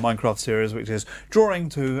 including our Minecraft series, which is drawing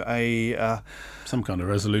to a... some kind of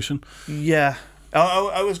resolution. Yeah.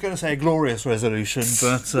 I was going to say a glorious resolution,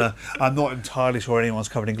 but I'm not entirely sure anyone's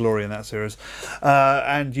covered in glory in that series.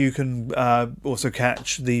 And you can also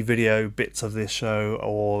catch the video bits of this show,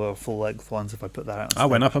 or the full-length ones if I put that out. I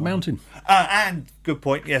went up a mountain. And, good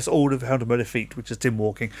point, yes, all of How to Murder Feet, which is Tim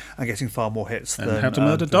walking and getting far more hits and than... How to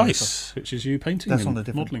Murder Dice, which is you painting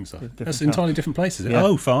and modelling stuff. That's entirely different places. Yeah.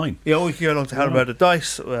 Oh, fine. Yeah, or you can go along to How to Murder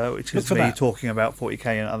Dice, which is me talking about 40k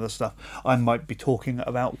and other stuff. I might be talking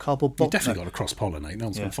about cardboard box. You've definitely got to cross-pollinate. No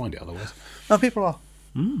one's going to find it otherwise. No, people are.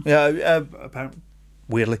 Yeah, apparently.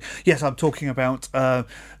 Weirdly. Yes, I'm talking about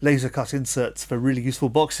laser cut inserts for really useful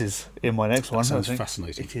boxes in my next one. Sounds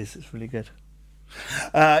fascinating. It is. It's really good.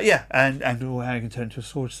 And how you can turn it into a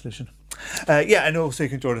storage solution. And also you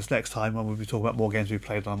can join us next time when we'll be talking about more games we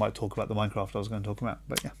played, and I might talk about the Minecraft I was going to talk about.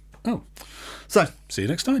 But yeah. Oh. So. See you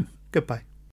next time. Goodbye.